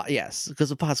 And the Pod, yes, because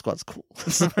the Pod Squad's cool.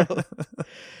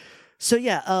 So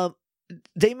yeah,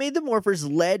 they made the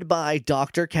morphers led by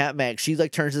Dr. Cat Manx. She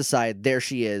like turns aside. There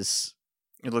she is.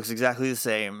 It looks exactly the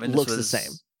same. And looks the same.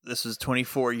 This was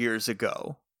 24 years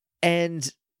ago. And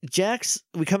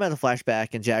we come out of the flashback,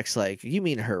 and Jack's like, "You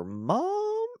mean her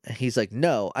mom?" And he's like,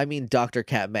 "No, I mean Dr.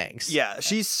 Cat Manx." Yeah,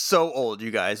 she's so old,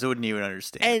 you guys. I wouldn't even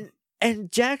understand.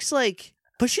 And Jack's like,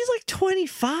 but she's like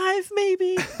 25,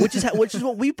 maybe, which is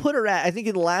what we put her at. I think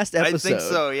in the last episode. I think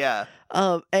so, yeah.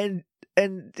 And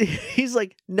he's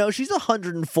like, no, she's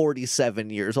 147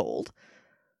 years old.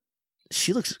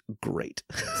 She looks great.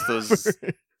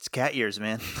 It's cat years,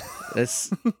 man.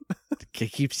 It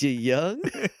keeps you young.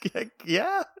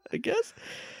 Yeah, I guess.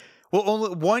 Well,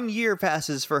 only 1 year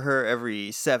passes for her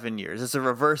every 7 years. It's a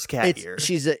reverse cat year.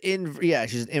 She's an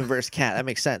inverse cat. That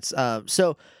makes sense.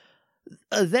 So.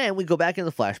 Then we go back in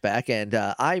the flashback, and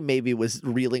I maybe was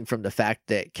reeling from the fact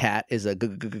that Kat is a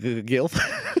gilf.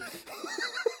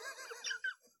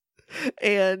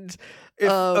 And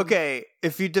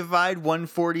if you divide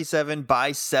 147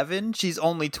 by 7, she's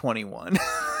only 21.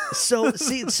 So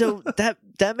see, so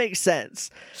that makes sense.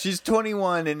 She's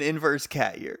 21 in inverse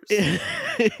cat years.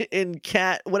 In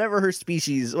cat, whatever her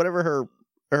species, whatever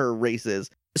her race is.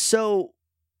 So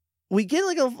we get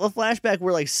like a flashback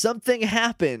where like something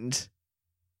happened,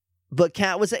 but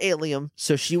Cat was an alien,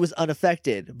 so she was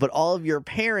unaffected. But all of your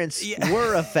parents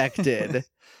were affected.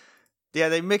 Yeah,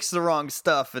 they mixed the wrong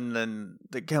stuff, and then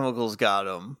the chemicals got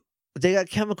them. They got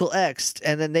chemical X'd,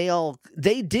 and then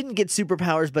they didn't get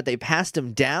superpowers, but they passed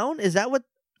them down. Is that what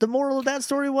the moral of that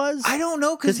story was? I don't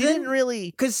know, because he didn't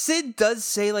really. Because Sid does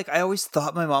say like, I always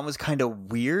thought my mom was kind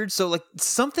of weird, so like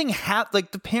something happened.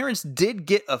 Like the parents did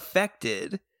get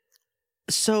affected.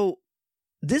 So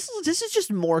this is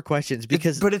just more questions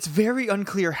because, but it's very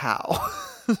unclear how.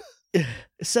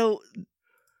 So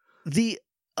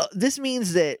this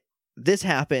means that this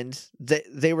happened. That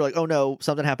they were like, oh no,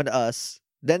 something happened to us.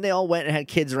 Then they all went and had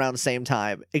kids around the same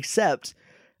time, except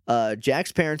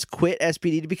Jack's parents quit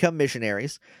SPD to become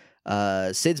missionaries.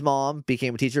 Sid's mom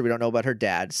became a teacher. We don't know about her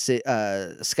dad.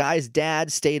 Sky's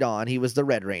dad stayed on. He was the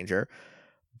Red Ranger.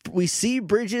 We see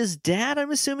Bridge's dad, I'm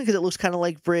assuming, because it looks kind of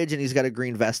like Bridge, and he's got a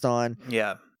green vest on.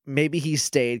 Yeah. Maybe he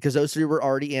stayed, because those three were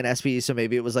already in SPD, so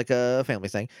maybe it was like a family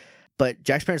thing. But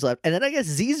Jack's parents left. And then I guess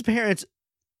Z's parents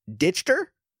ditched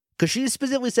her, because she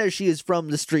specifically says she is from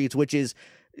the streets, which is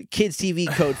kids TV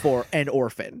code for an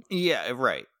orphan. Yeah,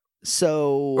 right.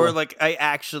 So, or like I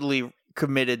actually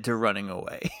committed to running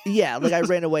away. Yeah, like I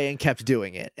ran away and kept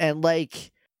doing it. And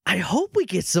like I hope we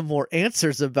get some more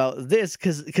answers about this,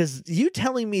 because you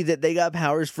telling me that they got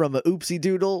powers from a oopsie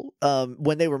doodle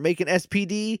when they were making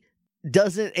SPD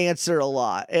doesn't answer a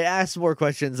lot. It asks more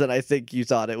questions than I think you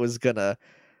thought it was gonna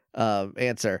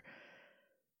answer.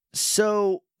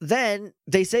 So then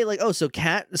they say like, oh, so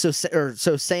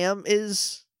Sam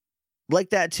is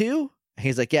like that too? And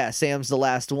he's like, yeah, Sam's the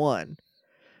last one.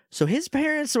 So his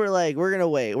parents were like, we're gonna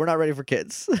wait. We're not ready for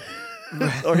kids.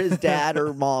 Or his dad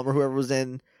or mom or whoever was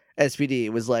in SPD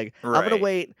was like, right. I'm gonna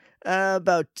wait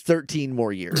about 13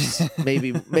 more years,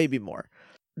 maybe more.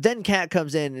 Then Kat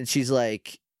comes in and she's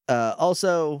like,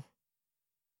 also,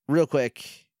 real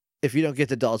quick, if you don't get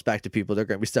the dolls back to people, they're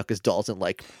going to be stuck as dolls in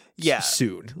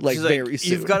soon, like very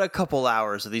soon. You've got a couple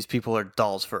hours, so these people are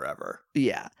dolls forever.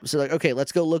 Yeah. So like, okay,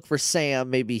 let's go look for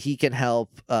Sam. Maybe he can help.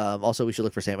 Also, we should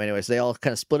look for Sam anyway. So they all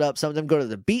kind of split up. Some of them go to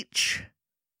the beach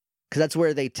because that's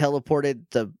where they teleported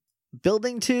the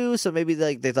building to. So maybe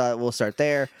they thought we'll start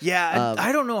there. Yeah.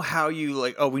 I don't know how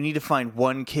you we need to find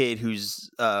one kid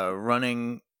who's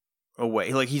running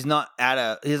away. Like he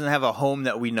doesn't have a home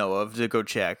that we know of to go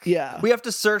check. Yeah. We have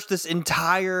to search this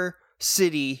entire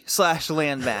city /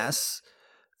 landmass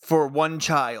for one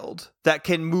child that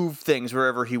can move things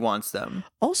wherever he wants them.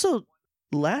 Also,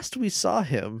 last we saw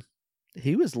him,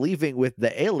 he was leaving with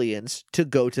the aliens to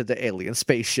go to the alien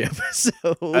spaceship. So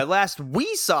last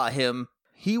we saw him,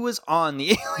 he was on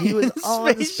the alien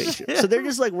spaceship. So they're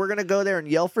just like, we're going to go there and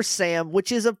yell for Sam,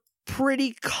 which is a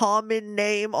pretty common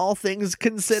name, all things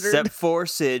considered. Except for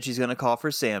Sid, she's gonna call for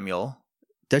Samuel.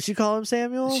 Does she call him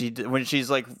Samuel? When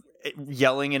she's like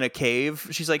yelling in a cave,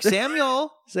 she's like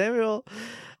Samuel. Samuel.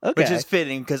 Okay. Which is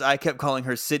fitting because I kept calling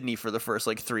her Sydney for the first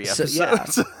 3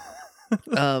 episodes. So,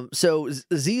 yeah. So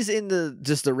Z's in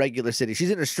the regular city.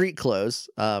 She's in her street clothes.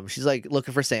 She's like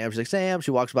looking for Sam. She's like, Sam. She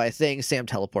walks by a thing. Sam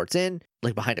teleports in,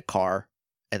 like behind a car,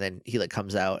 and then he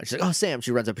comes out and she's like, oh, Sam.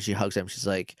 She runs up and she hugs him. She's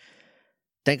like,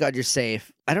 thank God you're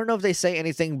safe. I don't know if they say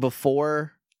anything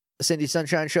before Cindy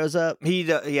Sunshine shows up. He's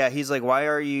like, why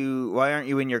aren't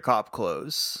you in your cop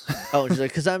clothes? Oh, and she's like,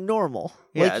 because I'm normal.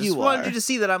 Yeah, like I you just are. wanted you to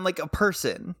see that I'm like a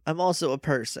person. I'm also a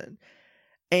person.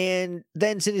 And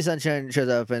then Cindy Sunshine shows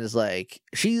up and is like,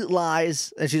 she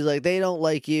lies, and she's like, they don't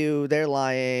like you, they're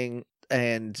lying,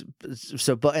 and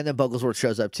then Bugglesworth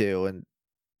shows up too, and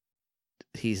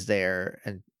he's there,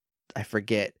 and I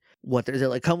forget what they're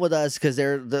like, come with us because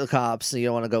they're the cops and you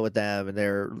don't want to go with them and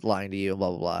they're lying to you and blah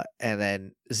blah blah. And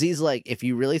then Z's like, if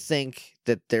you really think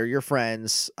that they're your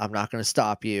friends, I'm not going to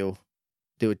stop you.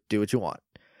 Do what you want.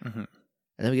 Mm-hmm. And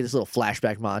then we get this little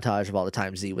flashback montage of all the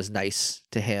times Z was nice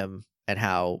to him and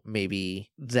how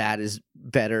maybe that is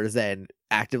better than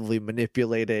actively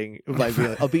manipulating by being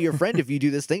like, I'll be your friend if you do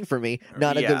this thing for me.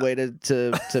 Not a good way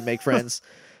to make friends,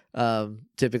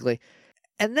 typically.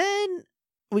 And then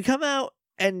we come out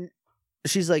and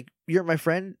she's like, you're my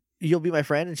friend. You'll be my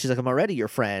friend. And she's like, I'm already your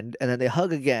friend. And then they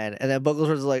hug again. And then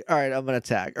Bugglesworth's like, all right, I'm going to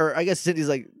attack. Or I guess Cindy's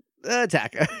like,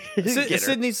 attack.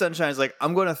 Sydney Sunshine's like,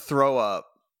 I'm going to throw up.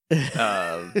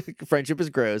 Friendship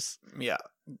is gross. Yeah.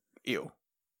 Ew.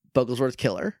 Bugglesworth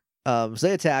killer. So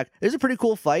they attack. There's a pretty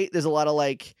cool fight. There's a lot of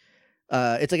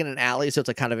it's like in an alley. So it's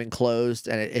like kind of enclosed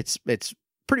and it's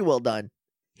pretty well done.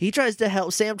 he tries to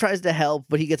help. Sam tries to help,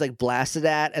 but he gets like blasted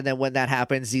at. And then when that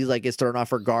happens, Z like gets thrown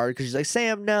off her guard because she's like,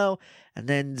 Sam, no. And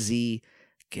then Z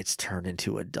gets turned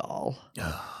into a doll.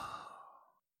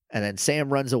 And then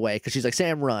Sam runs away because she's like,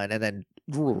 Sam, run. And then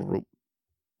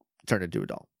turned into a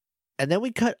doll. And then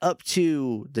we cut up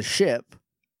to the ship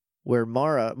where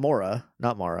not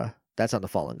Mara, that's on the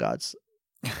Fallen Gods.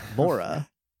 Mora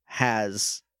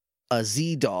has a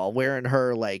Z doll wearing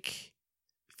her like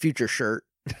future shirt.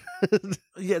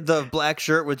 Yeah, the black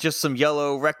shirt with just some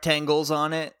yellow rectangles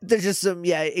on it. There's just some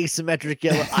asymmetric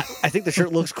yellow. I think the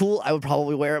shirt looks cool. I would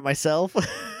probably wear it myself, but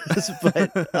I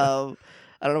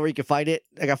don't know where you can find it.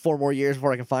 I got 4 more years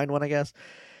before I can find one, I guess.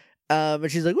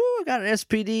 And she's like, "Ooh, I got an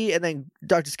SPD." And then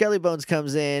Dr. Skellybones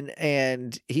comes in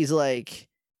and he's like,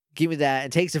 "Give me that,"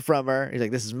 and takes it from her. He's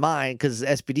like, "This is mine because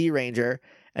it's SPD Ranger."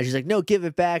 And she's like, "No, give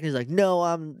it back." And he's like, "No,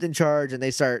 I'm in charge." And they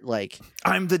start like,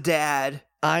 I'm the dad.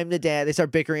 They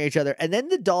start bickering at each other. And then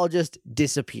the doll just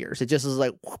disappears. It just is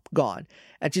like, whoop, gone.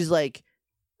 And she's like,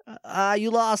 you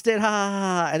lost it. Ha, ha,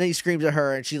 ha. And then he screams at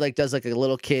her and she like does like a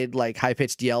little kid, like high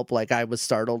pitched yelp, like I was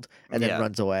startled, and then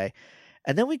runs away.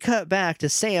 And then we cut back to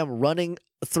Sam running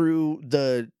through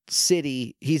the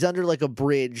city. He's under like a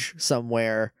bridge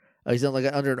somewhere. He's on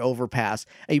like under an overpass.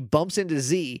 And he bumps into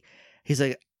Z. He's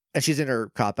like, and she's in her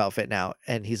cop outfit now.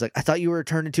 And he's like, "I thought you were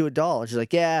turned into a doll." And she's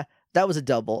like, "Yeah, that was a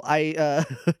double. I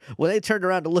when they turned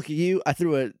around to look at you, I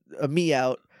threw a me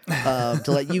out to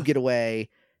let you get away,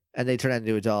 and they turned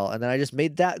into a doll. And then I just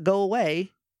made that go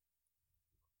away,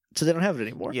 so they don't have it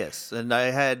anymore." Yes, and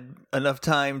I had enough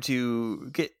time to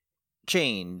get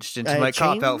changed into my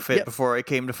cop outfit before I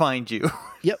came to find you.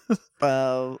 Yep.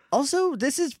 Also,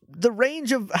 this is the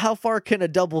range of how far can a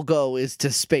double go is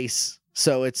to space.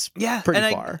 So it's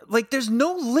pretty far. Like, there's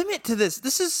no limit to this.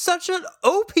 This is such an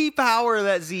OP power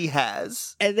that Z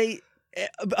has. And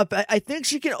I think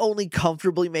she can only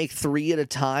comfortably make 3 at a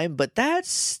time, but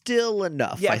that's still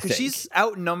enough. Yeah, because she's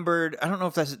outnumbered. I don't know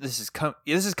if this is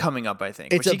coming up. I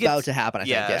think it's about to happen. I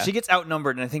think. Yeah, she gets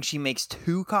outnumbered, and I think she makes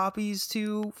 2 copies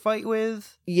to fight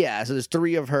with. Yeah, so there's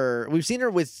 3 of her. We've seen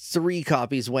her with 3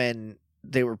 copies when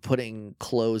they were putting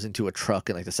clothes into a truck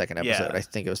in like the second episode. Yeah. I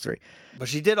think it was 3. But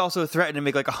she did also threaten to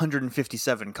make like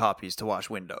 157 copies to wash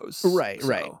windows. Right.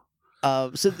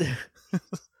 So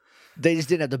they just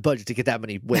didn't have the budget to get that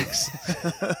many wigs.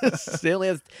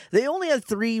 They only have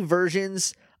 3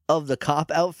 versions of the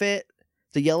cop outfit.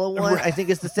 The yellow one, I think,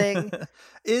 is the thing.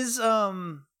 Is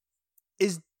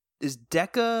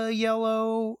Decca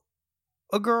yellow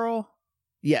a girl?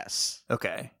 Yes.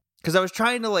 Okay. Because I was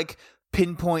trying to like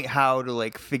pinpoint how to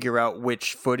like figure out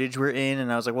which footage we're in,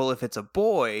 and I was like, well, if it's a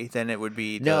boy, then it would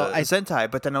be the Sentai.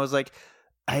 But then I was like,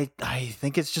 I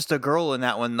think it's just a girl in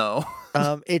that one though.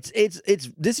 It's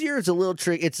this year it's a little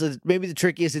trick. It's maybe the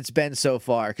trickiest it's been so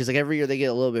far because like every year they get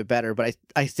a little bit better. But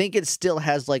I think it still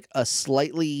has like a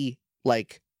slightly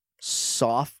like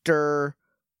softer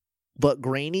but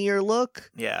grainier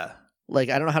look. Yeah. Like,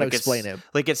 I don't know how to explain it.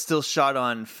 Like, it's still shot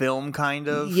on film, kind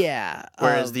of. Yeah.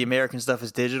 Whereas the American stuff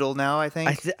is digital now, I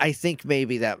think. I think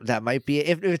maybe that might be it.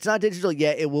 If it's not digital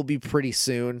yet, it will be pretty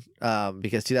soon.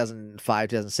 Because 2005,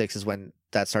 2006 is when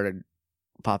that started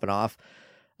popping off.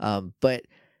 But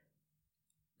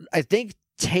I think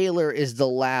Taylor is the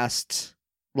last,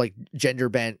 like, gender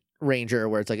bent ranger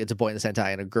where it's like it's a boy in the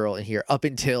Sentai and a girl in here. Up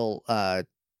until, I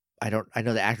know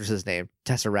the actress's name,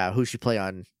 Tessa Rao, who she play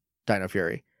on Dino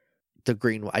Fury. The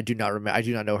green one. I do not remember. I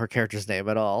do not know her character's name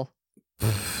at all.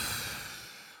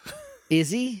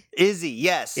 Izzy? Izzy,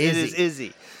 yes. It is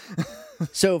Izzy.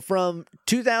 So from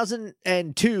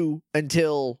 2002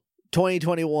 until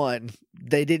 2021,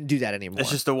 they didn't do that anymore.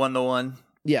 It's just a 1-to-1.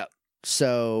 Yeah.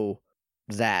 So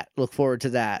look forward to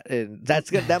that. And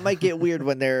that might get weird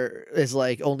when there is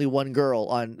like only one girl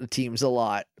on the teams a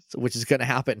lot, which is going to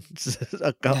happen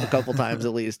a couple times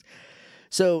at least.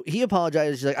 So he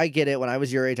apologized. She's like, "I get it. When I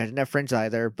was your age, I didn't have friends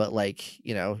either. But like,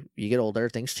 you know, you get older,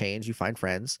 things change. You find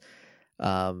friends.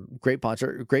 Great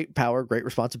power, great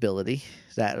responsibility.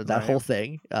 That right. Whole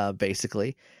thing,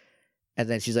 basically." And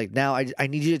then she's like, "Now I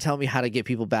need you to tell me how to get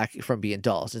people back from being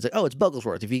dolls." And it's like, "Oh, it's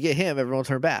Bugglesworth. If you get him, everyone will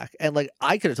turn back." And like,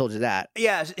 I could have told you that.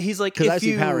 Yeah, he's like, because I've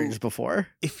seen Power Rangers before.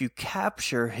 If you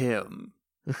capture him,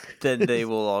 then they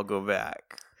will all go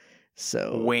back.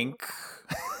 So wink.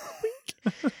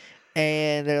 Wink.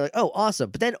 And they're like, "Oh,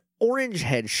 awesome." But then Orange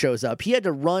Head shows up. He had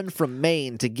to run from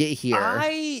Maine to get here.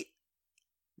 I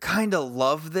kind of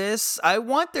love this. I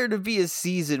want there to be a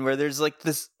season where there's like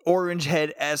this Orange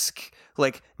Head-esque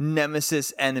like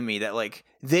nemesis enemy that like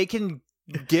they can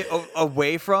get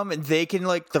away from, and they can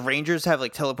like, the Rangers have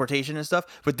like teleportation and stuff,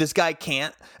 but this guy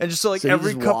can't. And just so like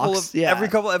every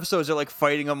couple episodes they're like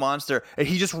fighting a monster, and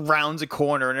he just rounds a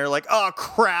corner, and they're like, oh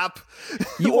crap,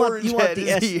 you want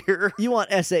here. You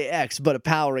want SAX, but a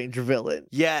Power Ranger villain.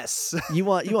 Yes. You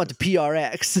want the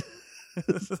PRX.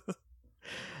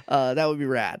 That would be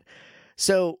rad.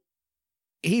 So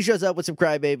he shows up with some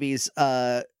crybabies.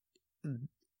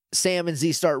 Sam and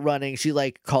Z start running. She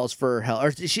like calls for help, or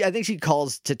I think she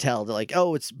calls to tell. They're like,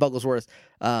 "Oh, it's Bugglesworth."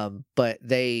 But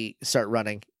they start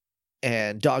running,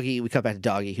 and we cut back to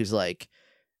Doggy, who's like,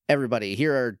 "Everybody,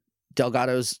 here are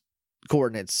Delgado's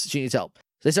coordinates. She needs help."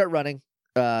 So they start running.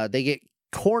 They get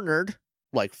cornered,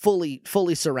 like fully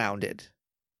surrounded.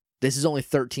 This is only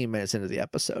 13 minutes into the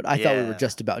episode. I thought we were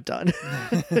just about done.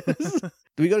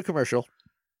 We go to commercial.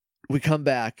 We come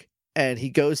back, and he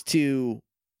goes to.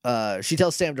 She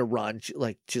tells Sam to run. She's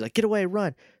like, get away,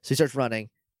 run. So he starts running,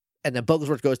 and then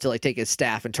Bugglesworth goes to like take his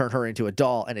staff and turn her into a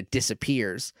doll, and it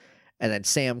disappears. And then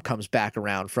Sam comes back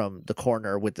around from the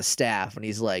corner with the staff, and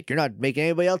he's like, "You're not making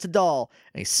anybody else a doll."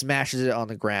 And he smashes it on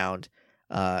the ground,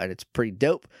 and it's pretty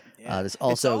dope. Yeah. This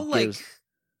also gives like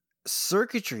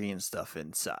circuitry and stuff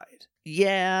inside.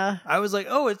 Yeah, I was like,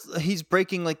 oh, he's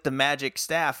breaking like the magic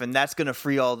staff, and that's gonna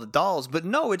free all the dolls. But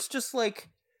no, it's just like.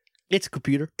 It's a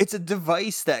computer. It's a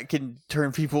device that can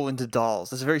turn people into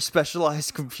dolls. It's a very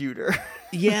specialized computer.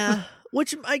 Yeah,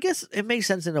 which I guess it makes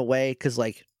sense in a way, because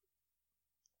like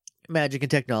magic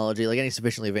and technology, like any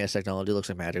sufficiently advanced technology looks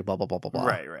like magic, blah, blah, blah, blah, blah.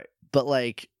 Right. But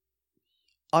like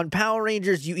on Power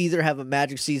Rangers, you either have a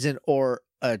magic season or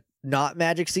a not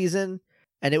magic season.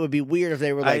 And it would be weird if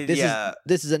they were like,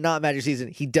 this is a not magic season.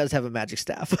 He does have a magic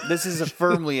staff. This is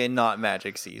firmly a not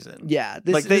magic season. Yeah.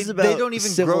 This is about they don't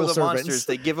even grow the servants. Monsters.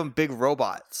 They give them big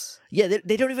robots. Yeah,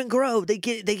 they don't even grow. They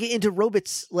get into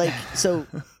robots. Like, so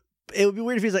it would be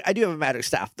weird if he's like, I do have a magic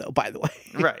staff though, by the way.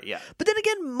 Right, yeah. But then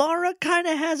again, Mara kind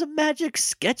of has a magic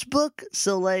sketchbook.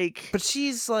 So like. But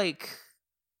she's like.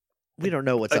 We don't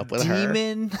know what's up with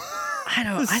demon? her.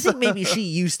 I think maybe she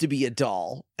used to be a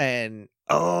doll, and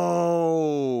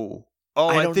I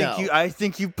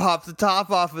think you popped the top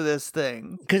off of this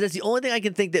thing, because that's the only thing I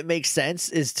can think that makes sense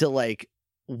is to like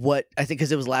what I think,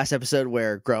 because it was last episode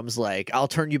where Grum's like, "I'll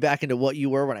turn you back into what you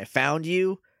were when I found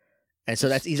you," and so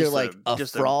that's either like a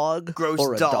frog gross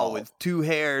or a doll with two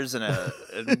hairs and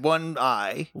and one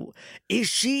eye. Is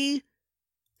she?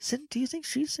 Do you think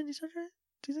she's Cindy Sunshine?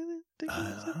 Do you think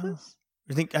she's this?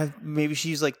 I think maybe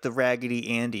she's like the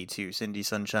Raggedy Andy to Cindy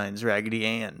Sunshine's Raggedy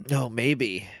Ann. No,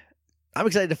 maybe. I'm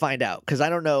excited to find out, because I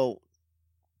don't know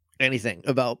anything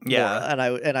about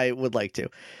Mora, and I would like to.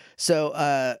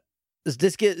 So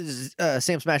this gives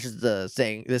Sam smashes the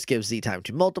thing. This gives Z time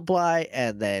to multiply,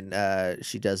 and then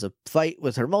she does a fight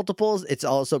with her multiples. It's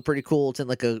also pretty cool. It's in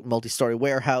like a multi-story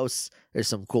warehouse. There's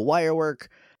some cool wire work.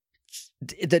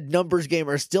 The numbers game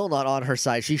are still not on her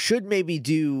side. She should maybe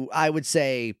do, I would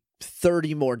say,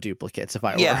 30 more duplicates if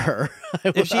I were her.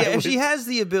 If she has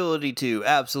the ability to,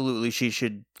 absolutely she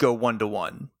should go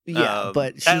 1-to-1. Yeah,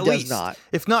 but she does not.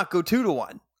 If not, go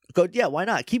 2-to-1. Why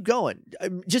not? Keep going.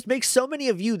 Just make so many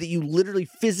of you that you literally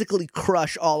physically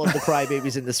crush all of the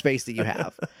crybabies in the space that you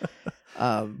have.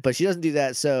 But she doesn't do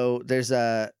that. So there's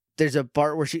a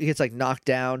part where she gets like knocked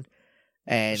down,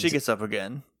 and she gets up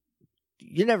again.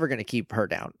 You're never gonna keep her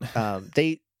down.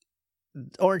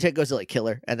 Orange Head goes to like kill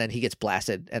her, and then he gets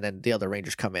blasted, and then the other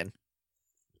Rangers come in,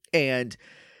 and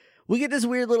we get this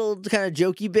weird little kind of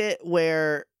jokey bit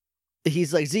where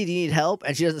he's like, "Z, do you need help?"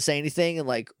 And she doesn't say anything and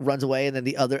like runs away, and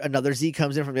then another Z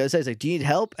comes in from the other side. He's like, "Do you need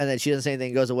help?" And then she doesn't say anything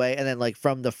and goes away, and then like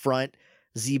from the front,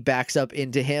 Z backs up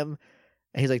into him,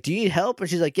 and he's like, "Do you need help?" And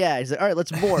she's like, "Yeah." He's like, "All right,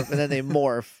 let's morph," and then they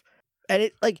morph. And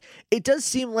it does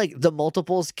seem like the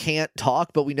multiples can't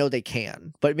talk, but we know they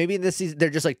can. But maybe in this season they're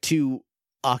just like too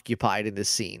occupied in this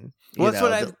scene. Well, that's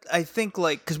what I think,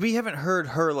 like, because we haven't heard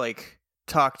her like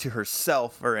talk to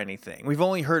herself or anything. We've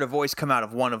only heard a voice come out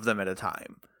of one of them at a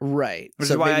time. Right. Which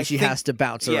so is why maybe she has to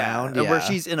bounce around. And where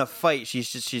she's in a fight,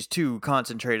 she's too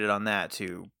concentrated on that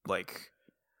to like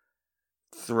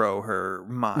throw her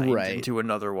mind into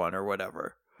another one or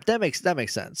whatever. That makes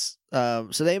sense. So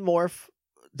they morph.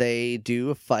 They do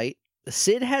a fight.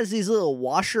 Sid has these little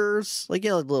washers, like,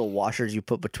 you know, little washers you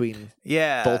put between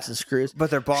bolts and screws. But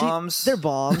they're bombs. They're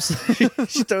bombs.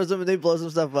 She throws them and they blow some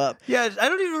stuff up. Yeah, I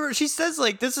don't even remember. She says,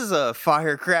 like, this is a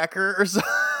firecracker or something.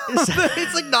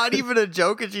 It's like not even a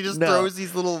joke, and she just throws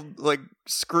these little, like,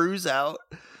 screws out.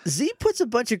 Z puts a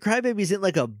bunch of crybabies in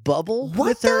like a bubble. What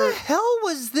with the her, hell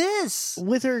was this?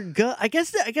 With her gun. I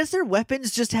guess their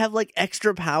weapons just have like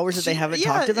extra powers that they haven't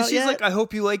talked about she's yet. Like, I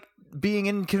hope you like being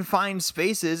in confined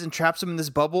spaces, and traps them in this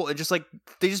bubble, and just like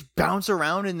they just bounce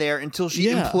around in there until she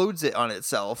implodes it on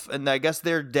itself. And I guess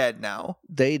they're dead now.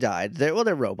 They died. They're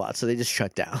robots, so they just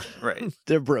shut down. Right.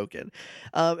 They're broken.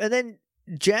 And then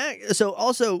Jack. So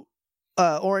also,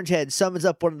 Orange Head summons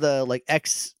up one of the like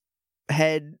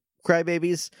X-head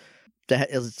crybabies.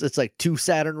 It's like 2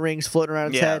 Saturn rings floating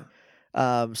around its head.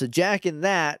 So Jack and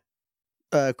that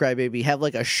crybaby have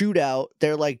like a shootout.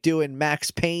 They're like doing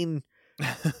Max Payne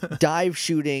dive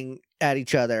shooting at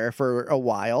each other for a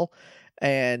while,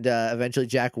 and eventually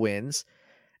Jack wins.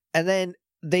 And then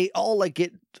they all like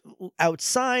get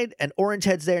outside, and Orange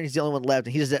Head's there, and he's the only one left.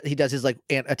 And he does his like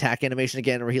attack animation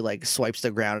again, where he like swipes the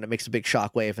ground and it makes a big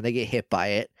shockwave, and they get hit by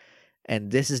it.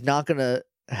 And this is not gonna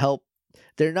help.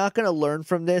 They're not gonna learn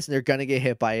from this, and they're gonna get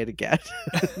hit by it again.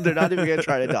 They're not even gonna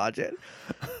try to dodge it.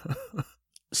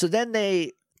 So then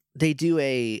they do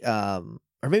a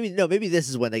or maybe this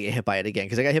is when they get hit by it again,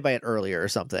 because they got hit by it earlier or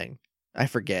something. I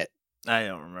forget. I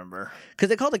don't remember. Because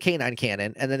they call it the canine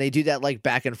cannon, and then they do that like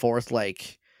back and forth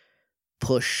like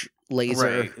push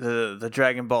laser. Right. The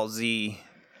Dragon Ball Z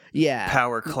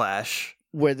power clash.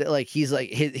 Where he's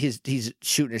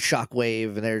shooting a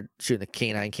shockwave, and they're shooting the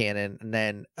canine cannon, and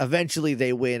then eventually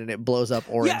they win, and it blows up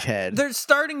Orange Head. They're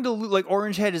starting to like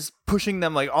Orange Head is pushing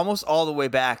them like almost all the way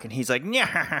back, and he's like,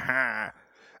 yeah.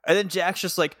 And then Jack's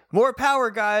just like, more power,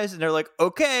 guys, and they're like,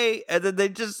 okay, and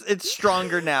then it's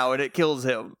stronger now, and it kills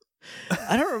him.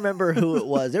 I don't remember who it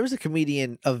was. There was a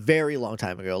comedian a very long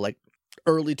time ago, like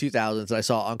early 2000s, that I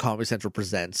saw on Comedy Central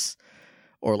Presents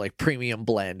or like Premium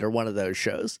Blend or one of those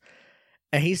shows.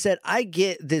 And he said, I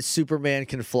get that Superman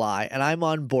can fly, and I'm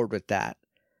on board with that.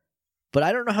 But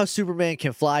I don't know how Superman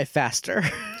can fly faster.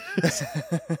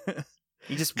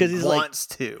 He just wants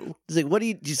to. He's like, what do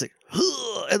you... He's like,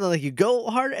 ugh, and then like you go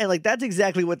hard, and like that's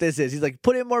exactly what this is. He's like,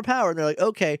 put in more power, and they're like,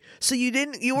 okay, so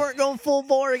you weren't going full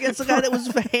bore against the guy that was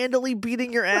handily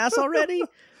beating your ass already?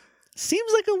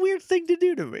 Seems like a weird thing to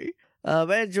do to me.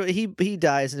 And he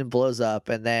dies and blows up,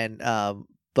 and then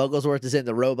Bugglesworth is in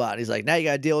the robot, and he's like, now you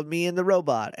gotta deal with me in the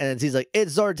robot. And then he's like,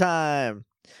 it's Zord time.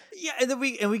 Yeah, and then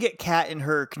we get Kat in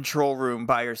her control room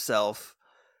by herself.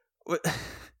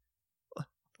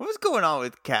 What's going on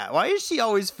with Kat? Why is she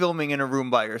always filming in a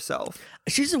room by herself?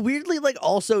 She's weirdly like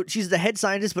also she's the head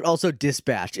scientist, but also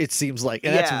dispatched. It seems like,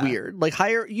 and that's weird. Like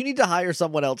you need to hire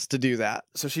someone else to do that.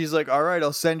 So she's like, "All right,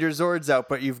 I'll send your Zords out,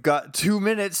 but you've got 2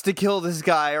 minutes to kill this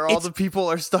guy, or all the people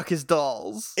are stuck as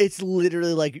dolls." It's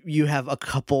literally like you have a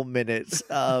couple minutes.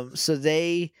 So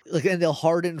they and they'll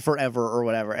harden forever or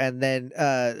whatever, and then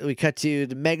we cut to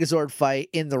the Megazord fight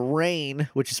in the rain,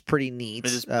 which is pretty neat.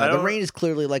 The rain is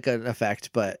clearly like an effect,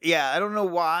 but yeah, I don't know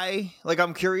why. Like,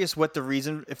 I'm curious what the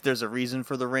reason, if there's a reason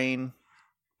for the rain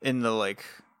in the like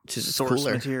source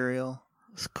material.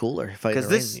 It's cooler because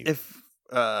this, if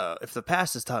the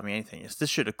past has taught me anything, this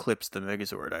should eclipse the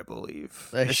Megazord, I believe.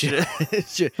 It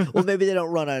should. Well, maybe they don't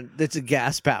run on. It's a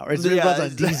gas power. It runs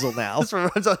on diesel now. This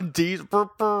one runs on diesel.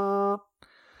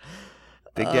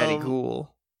 Big Daddy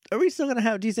Cool. Are we still gonna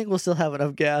have? Do you think we'll still have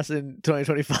enough gas in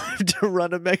 2025 to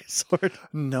run a Megazord?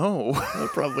 No,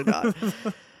 probably not.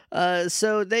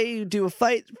 So they do a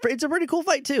fight. It's a pretty cool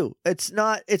fight too. It's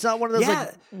not one of those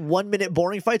like 1 minute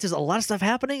boring fights. There's a lot of stuff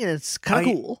happening, and it's kind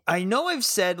of cool. I know I've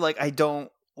said like I don't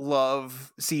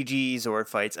love CG Zord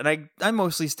fights, and I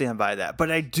mostly stand by that.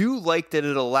 But I do like that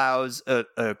it allows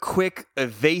a quick,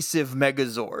 evasive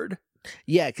Megazord.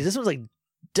 Yeah, because this one's like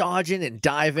dodging and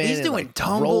diving. He's doing like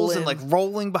tumbles and like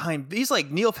rolling behind. He's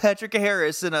like Neil Patrick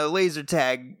Harris in a laser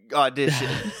tag audition.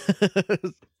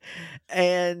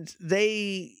 And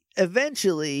they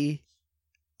eventually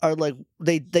are like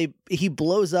he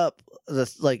blows up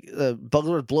the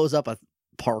Bugler blows up a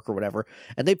park or whatever,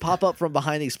 and they pop up from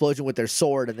behind the explosion with their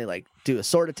sword, and they like do a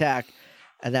sword attack,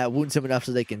 and that wounds him enough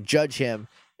so they can judge him,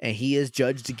 and he is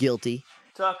judged guilty.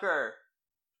 Tucker,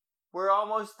 we're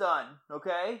almost done,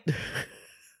 okay?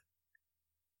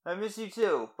 I miss you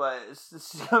too, but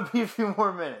it's gonna be a few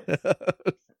more minutes.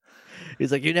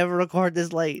 He's like, you never record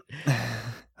this late.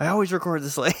 I always record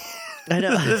this late. I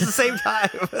know. It's the same time.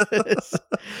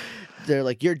 They're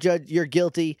like, you're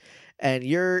guilty, and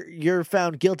you're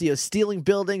found guilty of stealing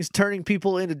buildings, turning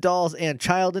people into dolls, and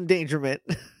child endangerment.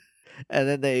 And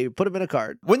then they put him in a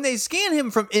card. When they scan him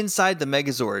from inside the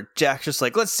Megazord, Jack's just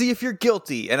like, let's see if you're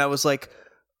guilty. And I was like,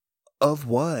 of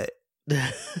what?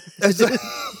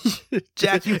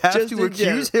 Jack, you have Just to in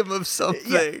general. accuse him of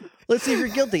something. Let's see if you're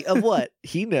guilty of what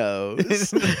he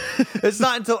knows. It's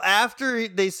not until after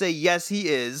they say yes, he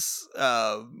is,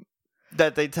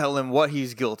 that they tell him what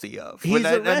he's guilty of. He's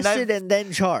arrested and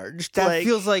then charged. That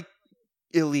feels like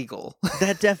illegal.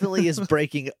 That definitely is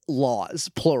breaking laws,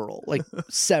 plural, like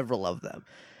several of them.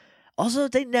 Also,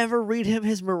 they never read him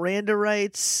his Miranda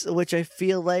rights, which I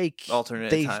feel like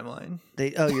alternate timeline.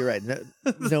 Oh, you're right.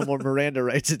 No more Miranda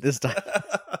rights at this time.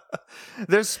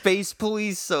 They're space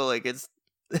police, so like it's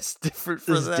different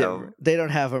for them. Different. They don't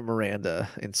have a Miranda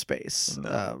in space.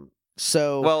 No.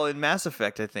 Well, in Mass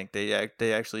Effect, I think they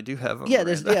actually do have a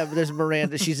Miranda. There's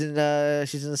Miranda. She's in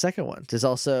the second one. There's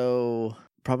also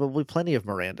probably plenty of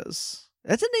Mirandas.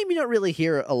 That's a name you don't really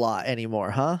hear a lot anymore,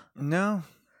 huh? No.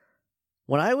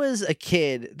 When I was a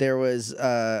kid, there was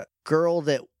a girl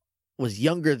that was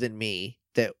younger than me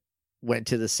that went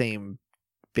to the same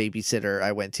babysitter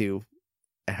I went to,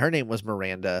 and her name was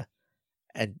Miranda,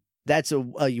 and that's a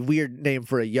weird name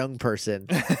for a young person.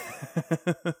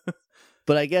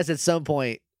 But I guess at some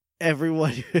point,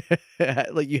 everyone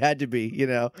like you had to be,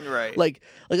 right? Like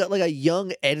a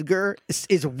young Edgar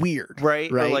is weird,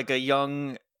 right? Or like a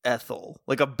young Ethel,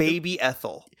 like a baby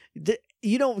Ethel.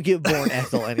 You don't get born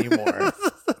Ethel anymore.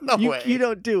 No way. You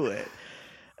don't do it.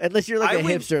 Unless you're like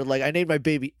hipster, like I named my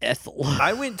baby Ethel.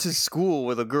 I went to school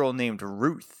with a girl named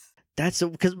Ruth. That's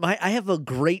because I have a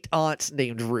great aunt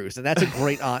named Ruth, and that's a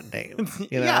great aunt name.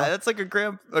 Yeah, that's like a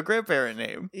grandparent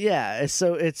name. Yeah,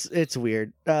 so it's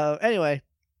weird. Anyway,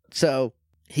 so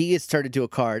he gets turned into a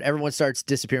card. Everyone starts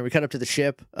disappearing. We cut up to the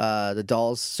ship. The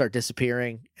dolls start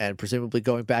disappearing and presumably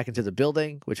going back into the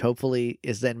building, which hopefully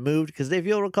is then moved. Because if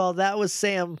you'll recall, that was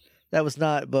Sam. That was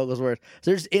not Bogle's. So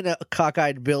they're just in a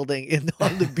cockeyed building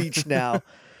on the beach now.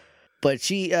 But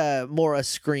Mora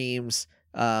screams.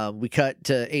 We cut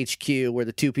to HQ where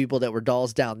the two people that were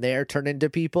dolls down there turn into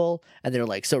people, and they're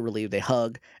like so relieved. They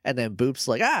hug, and then Boop's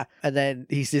like and then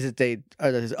he sees that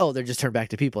they're just turned back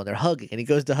to people, and they're hugging, and he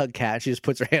goes to hug Kat. She just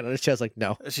puts her hand on his chest like,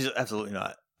 no, she's absolutely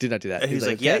not. Do not do that. And he's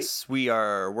like, yes, we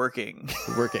are working,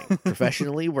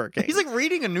 professionally working. He's like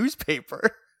reading a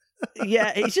newspaper.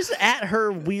 Yeah, he's just at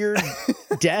her weird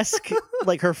desk,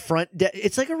 like her front desk.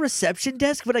 It's like a reception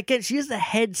desk, but again, she is the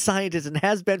head scientist and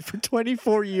has been for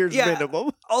 24 years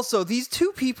minimum. Also, these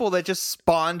two people that just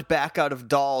spawned back out of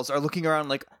dolls are looking around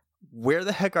like, where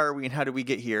the heck are we and how did we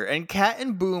get here? And Kat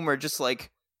and Boom are just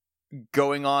like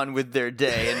going on with their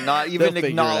day and not even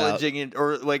acknowledging it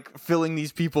or like filling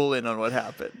these people in on what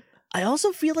happened. I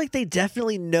also feel like they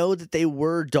definitely know that they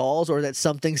were dolls or that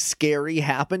something scary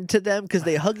happened to them because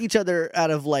they hug each other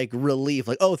out of like relief.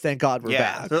 Like, oh, thank God we're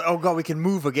back. Oh, God, we can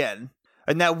move again.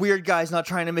 And that weird guy's not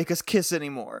trying to make us kiss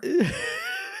anymore.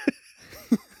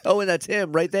 Oh, and that's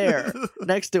him right there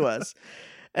next to us.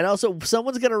 And also,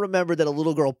 someone's going to remember that a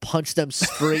little girl punched them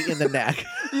straight in the neck.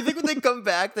 You think when they come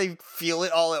back, they feel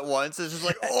it all at once? It's just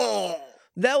like, oh.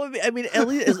 That would be, I mean, at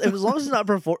least as long as it's not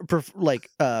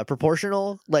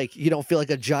proportional, like you don't feel like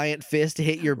a giant fist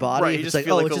hit your body. Right, it's like,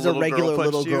 oh, it's just a regular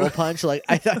little girl punch. Like,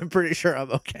 I'm pretty sure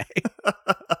I'm okay.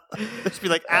 Just be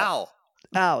like, ow.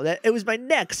 Ow. It was my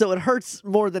neck, so it hurts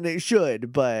more than it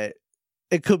should, but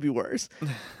it could be worse.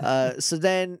 So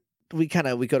then we go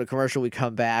to commercial, we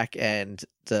come back, and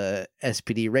the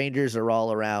SPD Rangers are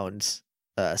all around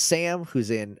Sam,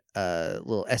 who's in a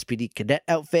little SPD cadet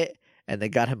outfit. And they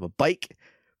got him a bike.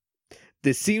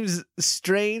 This seems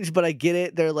strange, but I get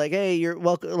it. They're like, "Hey, you're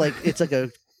welcome." Like it's like a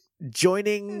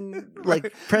joining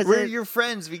like present. We're your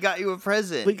friends. We got you a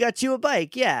present. We got you a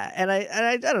bike, yeah. And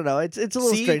I don't know. It's a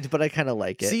little strange, but I kind of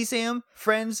like it. See, Sam,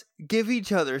 friends give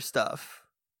each other stuff.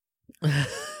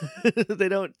 They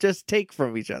don't just take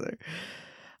from each other.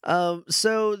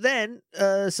 So then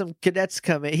some cadets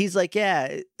come in. He's like,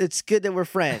 yeah, it's good that we're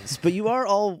friends, but you are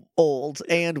all old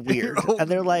and weird. And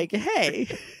they're like, hey.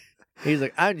 He's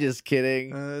like, I'm just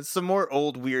kidding. Some more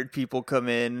old weird people come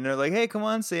in and they're like, hey, come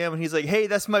on, Sam. And he's like, hey,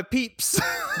 that's my peeps.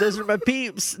 Those are my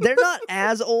peeps. They're not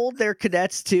as old. They're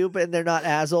cadets too, but they're not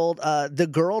as old. The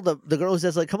girl who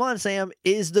says like, come on, Sam,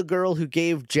 is the girl who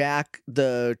gave Jack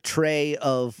the tray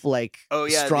of like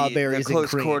strawberries the close and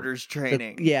cream. Quarters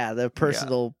training. The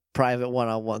personal private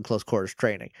one-on-one close quarters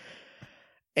training.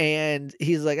 And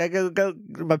he's like, I go,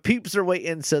 my peeps are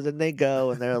waiting. So then they go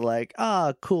and they're like,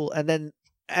 cool. And then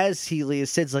as he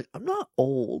leaves, Sid's like, I'm not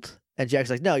old. And Jack's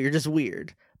like, no, you're just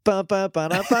weird. And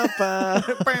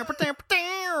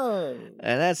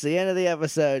that's the end of the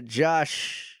episode.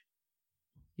 Josh,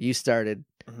 you started.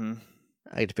 Mm-hmm.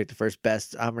 I get to pick the first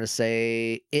best. I'm going to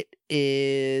say it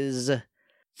is...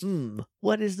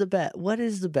 what is the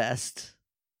best?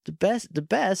 The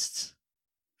best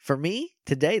For me,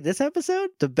 today, this episode,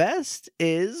 the best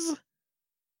is...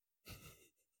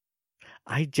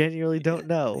 I genuinely don't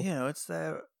know. It's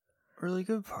that really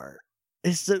good part.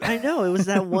 I know, it was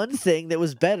that one thing that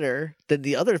was better than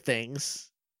the other things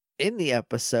in the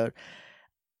episode.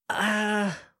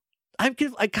 I kind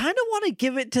of want to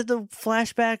give it to the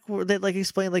flashback where they like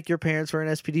explain like your parents were in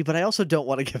SPD, but I also don't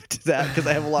want to give it to that because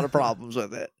I have a lot of problems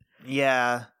with it.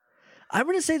 Yeah. I'm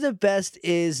going to say the best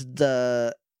is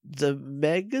the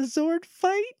Megazord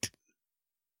fight.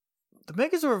 The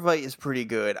Megazord fight is pretty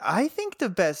good. I think the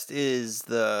best is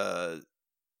the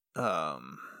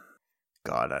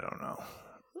God, I don't know.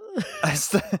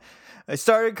 I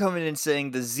started coming in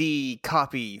saying the Z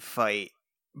copy fight,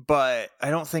 but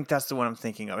I don't think that's the one I'm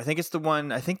thinking of. I think it's the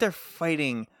one. I think they're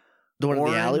fighting the one in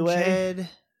the alleyway, Head,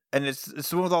 and it's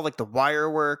the one with all like the wire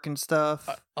work and stuff.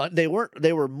 They were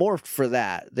morphed for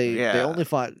that. They only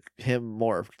fought him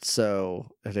morphed. So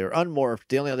if they were unmorphed,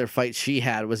 the only other fight she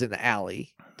had was in the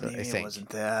alley. Maybe I think it wasn't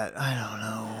that. I don't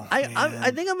know.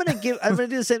 I think I'm gonna do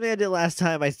the same thing I did last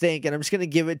time. I think, and I'm just gonna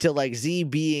give it to like Z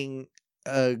being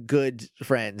good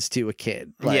friends to a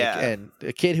kid, and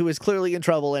a kid who is clearly in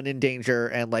trouble and in danger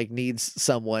and like needs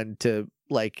someone to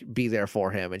like be there for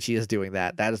him, and she is doing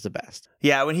that. That is the best.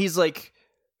 Yeah, when he's like,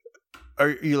 "Are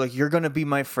you like you're gonna be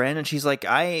my friend?" and she's like,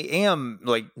 "I am."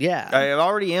 Like, yeah, I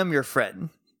already am your friend.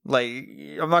 Like,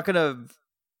 I'm not gonna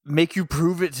make you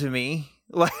prove it to me.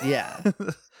 Like, yeah.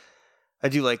 I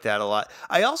do like that a lot.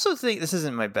 I also think this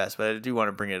isn't my best, but I do want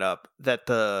to bring it up that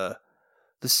the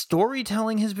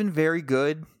storytelling has been very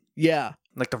good. Yeah.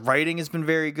 Like the writing has been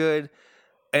very good.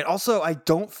 And also I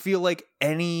don't feel like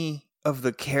any of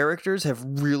the characters have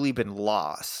really been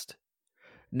lost.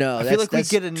 No, I feel like we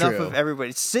get enough true. of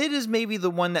everybody. Sid is maybe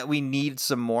the one that we need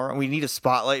some more. We need a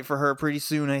spotlight for her pretty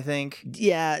soon, I think.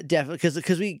 Yeah, definitely.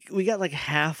 Because we got like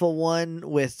half a one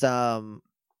with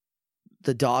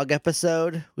the dog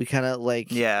episode. We kind of like,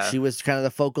 she was kind of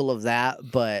the focal of that,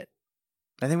 but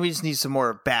I think we just need some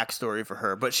more backstory for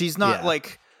her. But she's not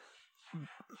like,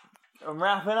 I'm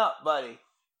wrapping up, buddy.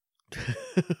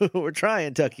 We're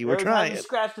trying, Tucky. We're trying. Every time you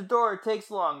scratch the door, it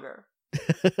takes longer.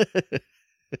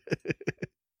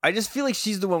 I just feel like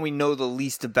she's the one we know the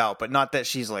least about, but not that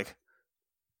she's like,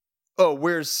 oh,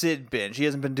 where's Sid been? She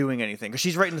hasn't been doing anything. Because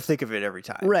she's right in the thick of it every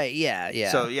time. Right,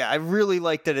 yeah. So, I really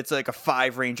like that it's like a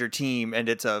 5-ranger team, and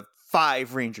it's a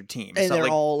 5-ranger team. And they're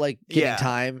all like getting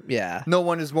time. Yeah. No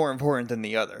one is more important than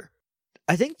the other.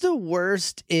 I think the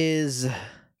worst is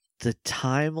the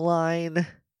timeline.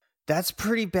 That's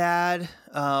pretty bad.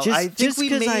 I think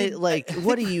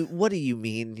what do you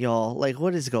mean, y'all? Like,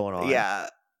 what is going on? Yeah.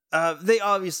 They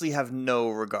obviously have no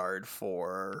regard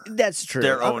for that's true.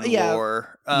 Their own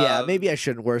lore. Maybe I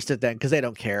shouldn't worst it then because they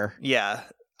don't care. Yeah.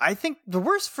 I think the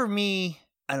worst for me,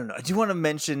 I don't know. I do want to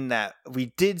mention that we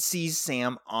did see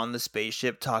Sam on the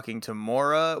spaceship talking to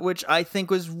Mora, which I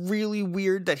think was really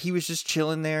weird that he was just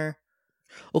chilling there.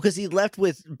 Well, because he left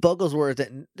with Bugglesworth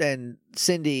and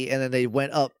Cindy, and then they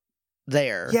went up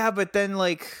there. Yeah, but then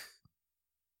like,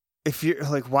 if you're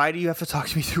like, why do you have to talk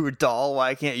to me through a doll?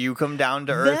 Why can't you come down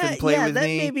to Earth and play with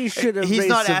me? Maybe should have. He's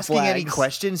not asking flags. any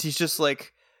questions. He's just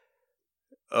like,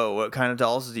 oh, what kind of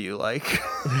dolls do you like?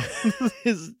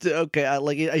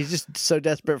 Okay, he's just so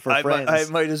desperate for friends. I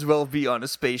might as well be on a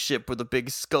spaceship with a big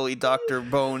Scully Dr.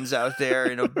 Bones out there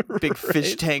and a big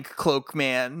fish tank cloak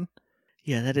man.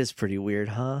 Yeah, that is pretty weird,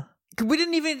 huh? We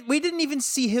didn't even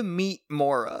see him meet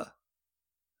Mora.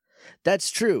 That's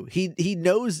true. He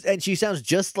knows, and she sounds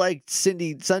just like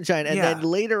Cindy Sunshine, and then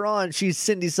later on she's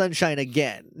Cindy Sunshine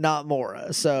again, not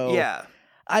Mora. So yeah,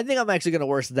 I think I'm actually going to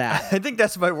worst that. I think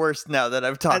that's my worst now that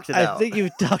I've talked it out. I think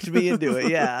you've talked me into it.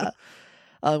 Yeah,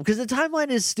 because the timeline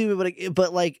is stupid,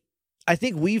 but like I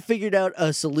think we figured out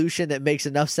a solution that makes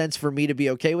enough sense for me to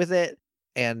be okay with it.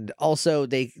 And also,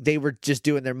 they were just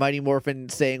doing their Mighty Morphin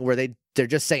thing where they're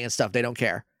just saying stuff. They don't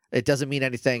care. It doesn't mean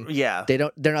anything. Yeah. They're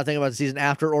not thinking about the season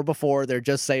after or before. They're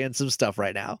just saying some stuff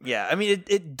right now. Yeah. I mean,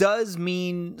 it does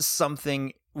mean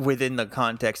something within the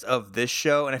context of this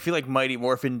show. And I feel like Mighty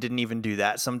Morphin didn't even do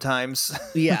that sometimes.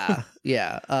 Yeah.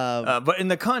 But in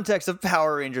the context of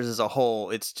Power Rangers as a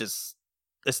whole, it's just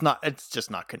not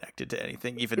connected to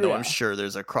anything, even though I'm sure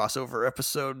there's a crossover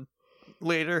episode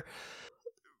later.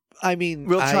 I mean,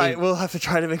 we'll have to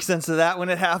try to make sense of that when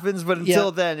it happens. But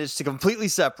until then, it's completely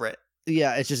separate.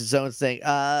 Yeah, it's just its own thing.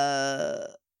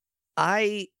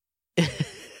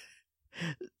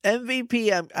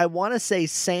 MVP, I want to say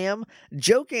Sam.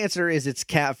 Joke answer is it's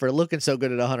Kat for looking so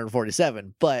good at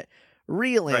 147, but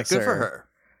real answer, good for her.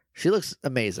 She looks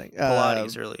amazing.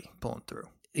 Pilates really pulling through.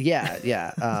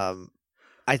 Yeah.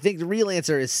 I think the real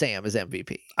answer is Sam is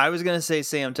MVP. I was gonna say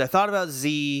Sam too. I thought about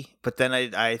Z, but then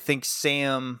I think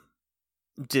Sam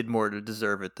did more to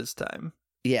deserve it this time.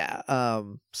 Yeah.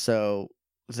 So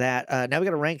that now we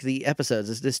got to rank the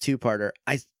episodes. This two-parter.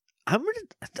 I'm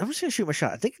just gonna shoot my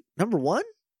shot. I think number 1.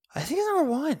 I think it's number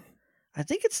 1. I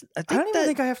don't even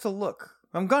think I have to look.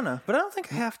 I'm gonna, but I don't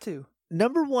think I have to.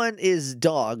 Number 1 is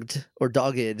Dogged,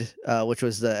 which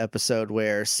was the episode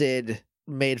where Sid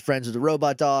made friends with the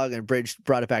robot dog and Bridge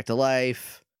brought it back to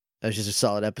life. That was just a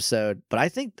solid episode. But I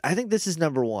think this is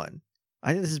number 1.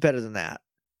 I think this is better than that.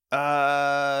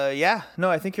 Yeah. No,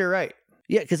 I think you're right.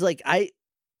 Yeah, because like I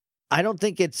don't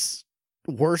think it's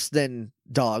worse than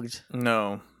Dogged.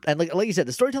 No. And like you said,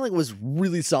 the storytelling was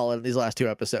really solid in these last 2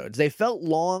 episodes. They felt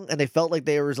long and they felt like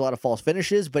there was a lot of false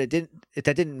finishes, but that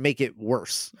didn't make it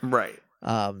worse. Right.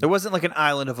 It wasn't like an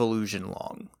Island of Illusion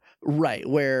long. Right,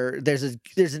 where there's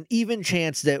an even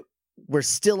chance that we're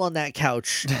still on that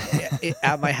couch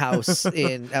at my house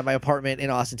at my apartment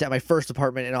in Austin, at my first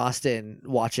apartment in Austin,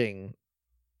 watching.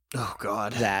 Oh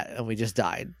God, that, and we just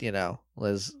died,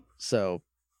 Liz. So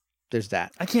there's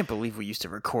that. I can't believe we used to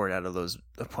record out of those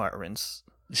apartments.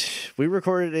 We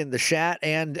recorded in the Shat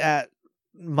and at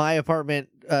my apartment,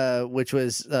 which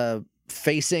was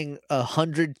facing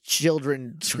 100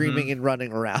 children screaming and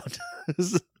running around.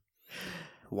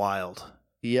 Wild.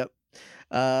 Yep.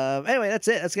 Anyway, that's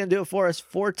it. That's gonna do it for us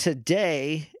for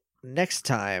today. Next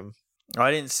time. Oh,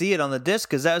 I didn't see it on the disc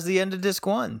because that was the end of disc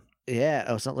 1. Yeah.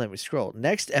 Oh, it's not letting me scroll.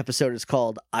 Next episode is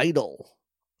called Idol.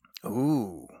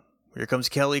 Ooh. Here comes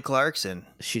Kelly Clarkson.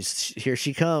 Here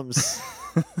she comes.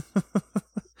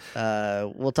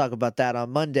 We'll talk about that on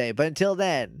Monday. But until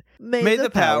then, may the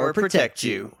power protect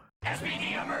you.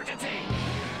 SPD emergency.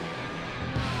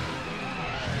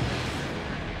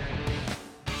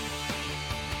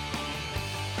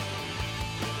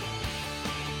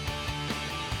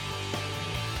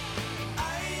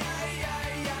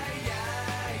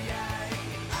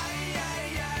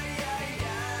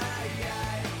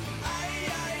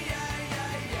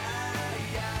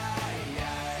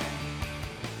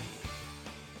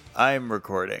 I'm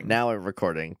recording. Now I'm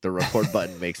recording. The record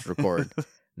button makes record,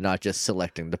 not just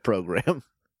selecting the program.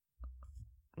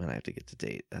 And I have to get the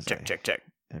date. Check.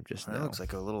 I'm just that looks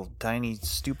like a little tiny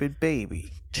stupid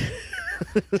baby.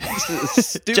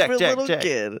 Stupid little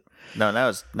kid. No,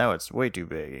 now it's way too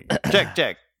big. Check.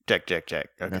 Okay,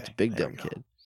 that's a big dumb kid.